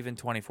not even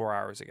 24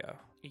 hours ago.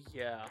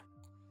 Yeah.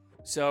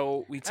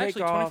 So we take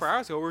Actually, off. 24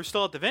 hours ago, we were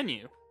still at the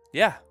venue.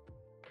 Yeah.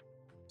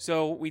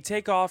 So we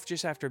take off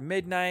just after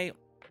midnight.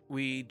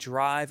 We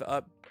drive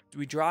up.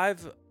 We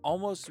drive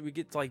almost. We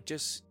get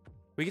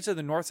to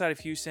the north side of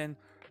Houston.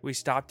 We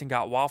stopped and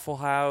got Waffle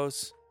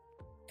House,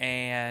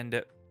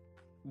 and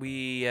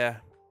we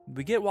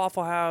get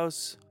Waffle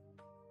House,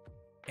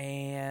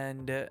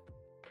 and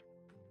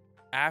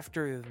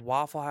after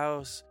Waffle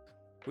House,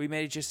 we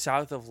made it just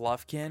south of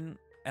Lufkin,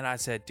 and I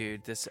said,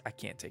 "Dude, I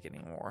can't take it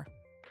anymore."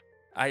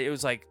 It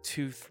was like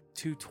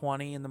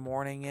 2:20 in the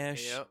morning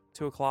ish,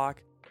 2:00,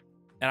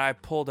 and I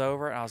pulled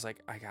over, and I was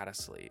like, "I gotta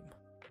sleep."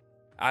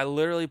 I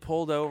literally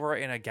pulled over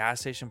in a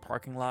gas station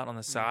parking lot on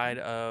the side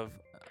of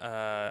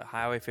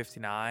Highway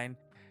 59,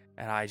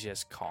 and I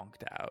just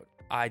conked out.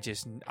 I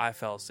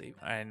fell asleep,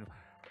 and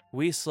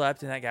we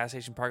slept in that gas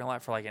station parking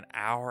lot for like an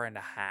hour and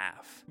a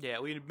half. Yeah,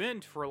 we'd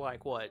been for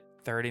like what?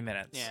 30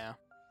 minutes. Yeah.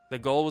 The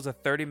goal was a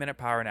 30-minute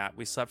power nap.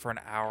 We slept for an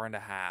hour and a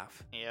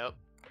half. Yep.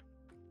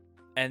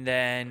 And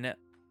then,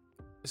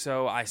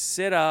 so I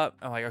sit up.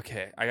 I'm like,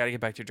 okay, I got to get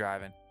back to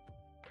driving.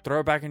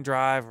 Throw it back in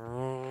drive.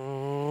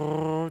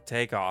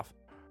 Take off.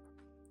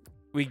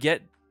 We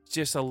get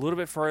just a little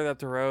bit further up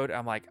the road.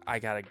 I'm like, I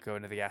got to go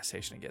into the gas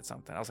station and get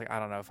something. I was like, I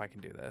don't know if I can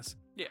do this.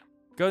 Yeah.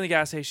 Go to the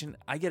gas station.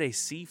 I get a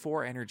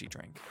C4 energy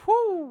drink.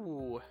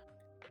 Whoo!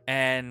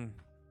 And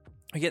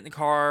I get in the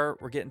car.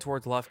 We're getting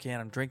towards Lufkin.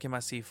 I'm drinking my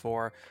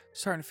C4.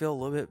 Starting to feel a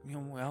little bit, a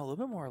little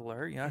bit more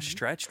alert. I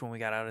stretched when we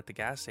got out at the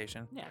gas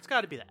station. Yeah, it's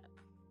got to be that.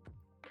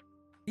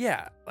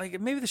 Yeah,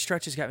 like maybe the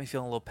stretches got me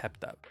feeling a little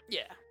pepped up.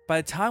 Yeah.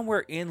 By the time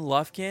we're in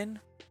Lufkin,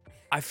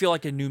 I feel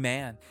like a new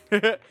man.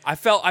 I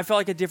felt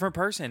like a different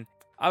person.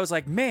 I was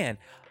like, man,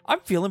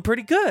 I'm feeling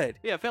pretty good.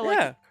 Yeah, felt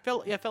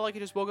like you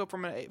just woke up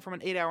from an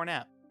 8-hour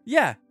nap.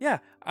 Yeah.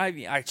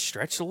 I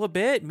stretched a little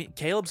bit.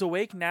 Caleb's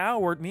awake now.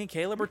 Me and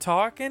Caleb are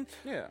talking.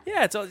 Yeah.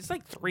 Yeah, it's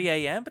like 3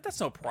 a.m., but that's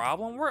no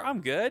problem.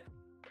 I'm good.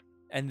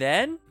 And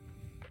then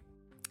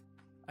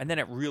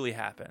it really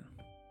happened.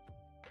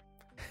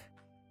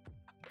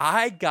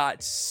 I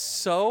got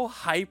so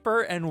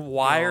hyper and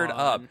wired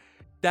up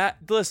that,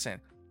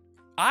 listen,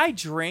 I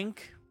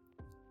drink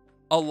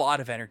a lot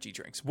of energy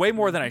drinks. Way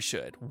more than I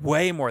should.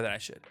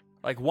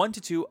 Like 1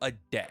 to 2 a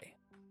day.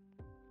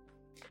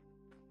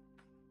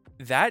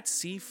 That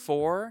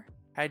C4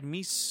 had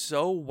me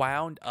so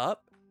wound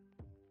up.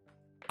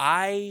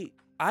 I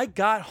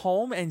got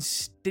home and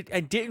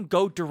didn't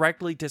go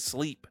directly to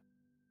sleep.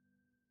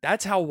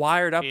 That's how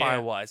wired up I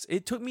was.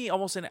 It took me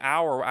almost an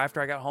hour after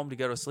I got home to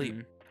go to sleep.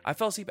 Mm-hmm. I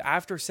fell asleep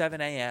after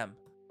 7 a.m.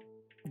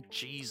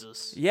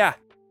 Jesus. Yeah.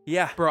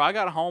 Bro, I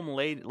got home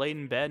late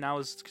in bed, and I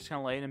was just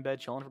kind of laying in bed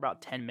chilling for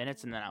about 10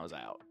 minutes, and then I was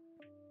out.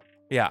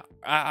 Yeah.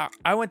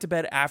 I went to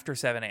bed after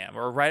 7 a.m.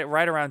 or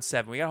right around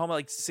 7. We got home at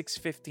like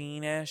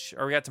 6:15-ish,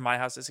 or we got to my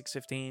house at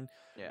 6:15.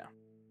 Yeah.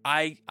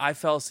 I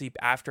fell asleep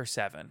after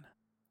 7.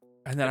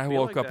 And then I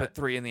woke up at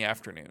 3 in the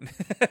afternoon.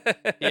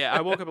 Yeah,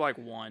 I woke up at like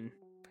 1.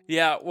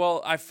 Yeah,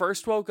 well, I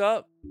first woke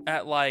up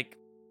at like,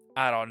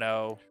 I don't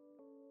know,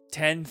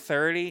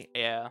 10:30.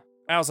 Yeah.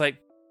 I was like,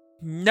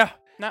 no,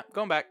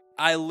 going back.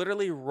 I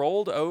literally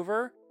rolled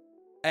over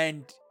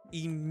and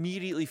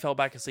immediately fell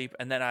back asleep.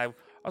 And then I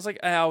was like,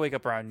 I'll wake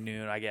up around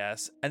noon, I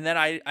guess. And then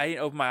I didn't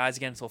open my eyes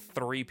again until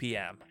 3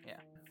 p.m. Yeah.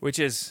 Which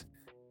is,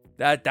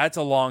 that's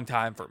a long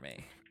time for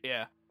me.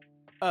 Yeah.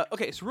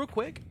 Okay, so real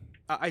quick,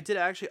 I did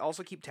actually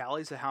also keep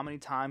tallies of how many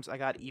times I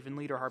got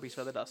Evenlead or Harpy's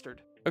Feather Dustered.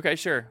 Okay,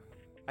 sure.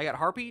 I got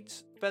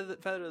Harpy's Feather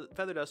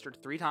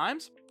Dustered 3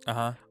 times.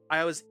 Uh-huh.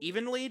 I was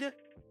Evenlead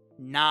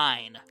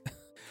 9.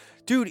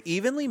 Dude,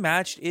 Evenly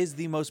Matched is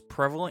the most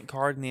prevalent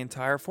card in the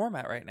entire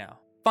format right now.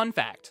 Fun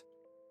fact.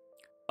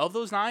 Of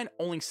those 9,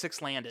 only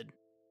 6 landed.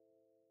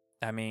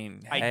 I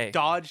mean, I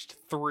dodged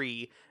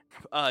 3.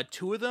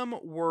 2 of them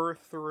were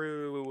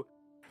through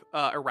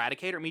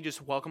Eradicator. Me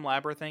just welcome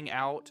Labyrinthing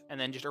out, and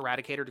then just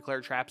Eradicator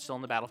declared trap still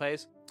in the battle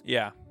phase.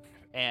 Yeah.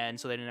 And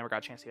so they never got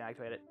a chance to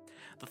activate it.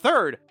 The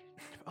third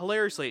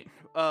hilariously,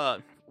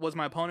 was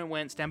my opponent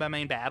went stand by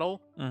main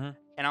battle, Mm-hmm.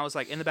 and I was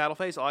like in the battle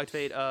phase, I'll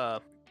activate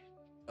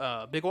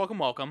Big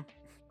Welcome,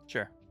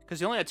 Sure. because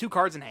he only had 2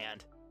 cards in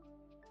hand.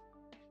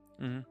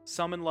 Mm-hmm.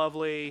 Summon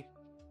Lovely,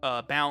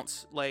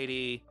 Bounce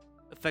Lady,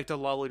 Effect of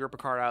Lovely, rip a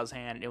card out of his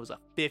hand, and it was a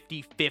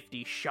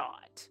 50-50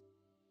 shot.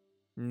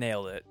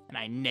 Nailed it. And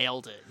I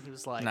nailed it. He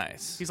was like,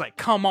 Nice. He's like,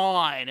 come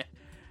on.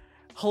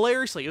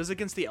 Hilariously, it was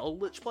against the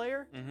Eldritch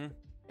player. Mm-hmm.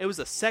 It was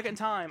the second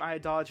time I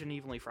had dodged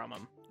unevenly from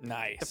him.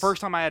 Nice. The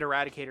first time I had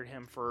eradicated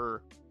him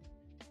for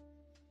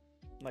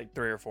like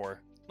 3 or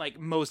 4. like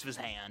most of his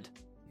hand.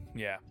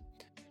 Yeah.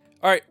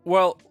 All right.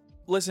 Well,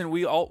 listen,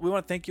 we want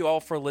to thank you all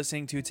for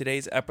listening to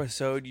today's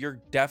episode. You're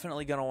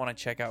definitely going to want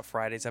to check out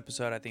Friday's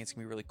episode. I think it's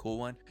going to be a really cool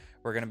one.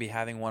 We're going to be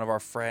having one of our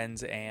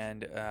friends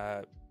and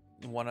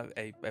one of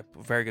a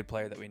very good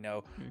player that we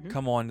know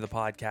come on to the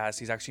podcast.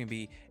 He's actually going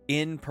to be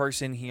in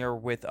person here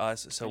with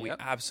us. So we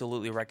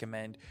absolutely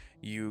recommend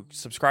you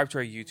subscribe to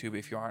our YouTube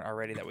if you aren't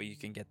already. That way you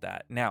can get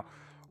that. Now,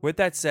 with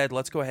that said,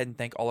 let's go ahead and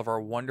thank all of our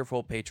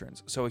wonderful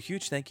patrons. So a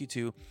huge thank you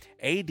to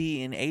AD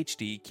in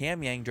HD,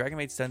 Cam Yang,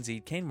 Dragonmaid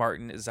Stunzeed, Kane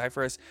Martin,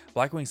 Zyphorus,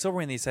 Blackwing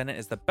Silverwing the Ascendant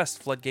is the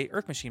best Floodgate,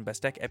 Earth Machine,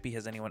 best deck, Epi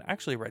has anyone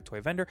actually read Toy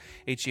Vendor,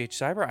 HGH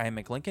Cyber, I am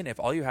McLincoln, if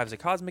all you have is a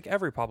Cosmic,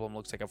 every problem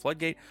looks like a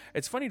Floodgate.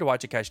 It's funny to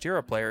watch a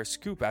Kashtira player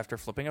scoop after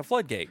flipping a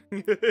Floodgate.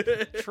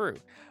 True.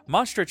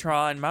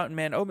 Monstratron, Mountain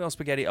Man, Oatmeal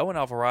Spaghetti, Owen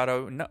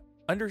Alvarado,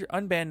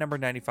 Unbanned number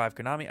 95,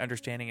 Konami,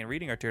 Understanding and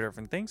Reading are 2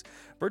 different things.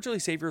 Virtually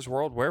Savior's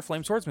World, Where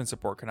Flame Swordsman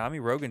support,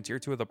 Konami, Rogue, and Tier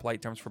 2 of the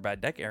Polite Terms for Bad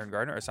Deck, Aaron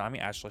Gardner,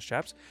 Asami, Ashless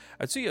Chaps,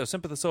 Atsuyo,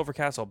 Simp of the Silver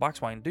Castle,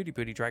 Boxwine, Duty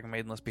Booty, Dragon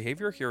Maidenless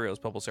Behavior, Heroes,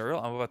 Bubble Cereal,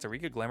 I'm about to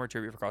Rika, Glamour,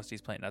 Tribute for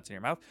Frosties, Plant Nuts in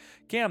Your Mouth,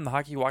 Cam, the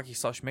Hockey Walkie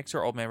Slush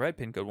Mixer, Old Man Red,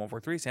 Pin Code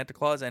 143, Santa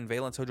Claus, and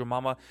Valence, Hojo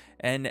Mama,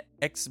 and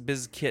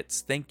XBiz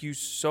Kits. Thank you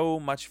so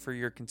much for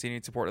your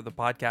continued support of the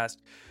podcast.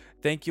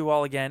 Thank you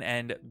all again,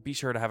 and be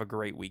sure to have a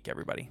great week,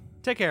 everybody.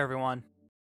 Take care, everyone.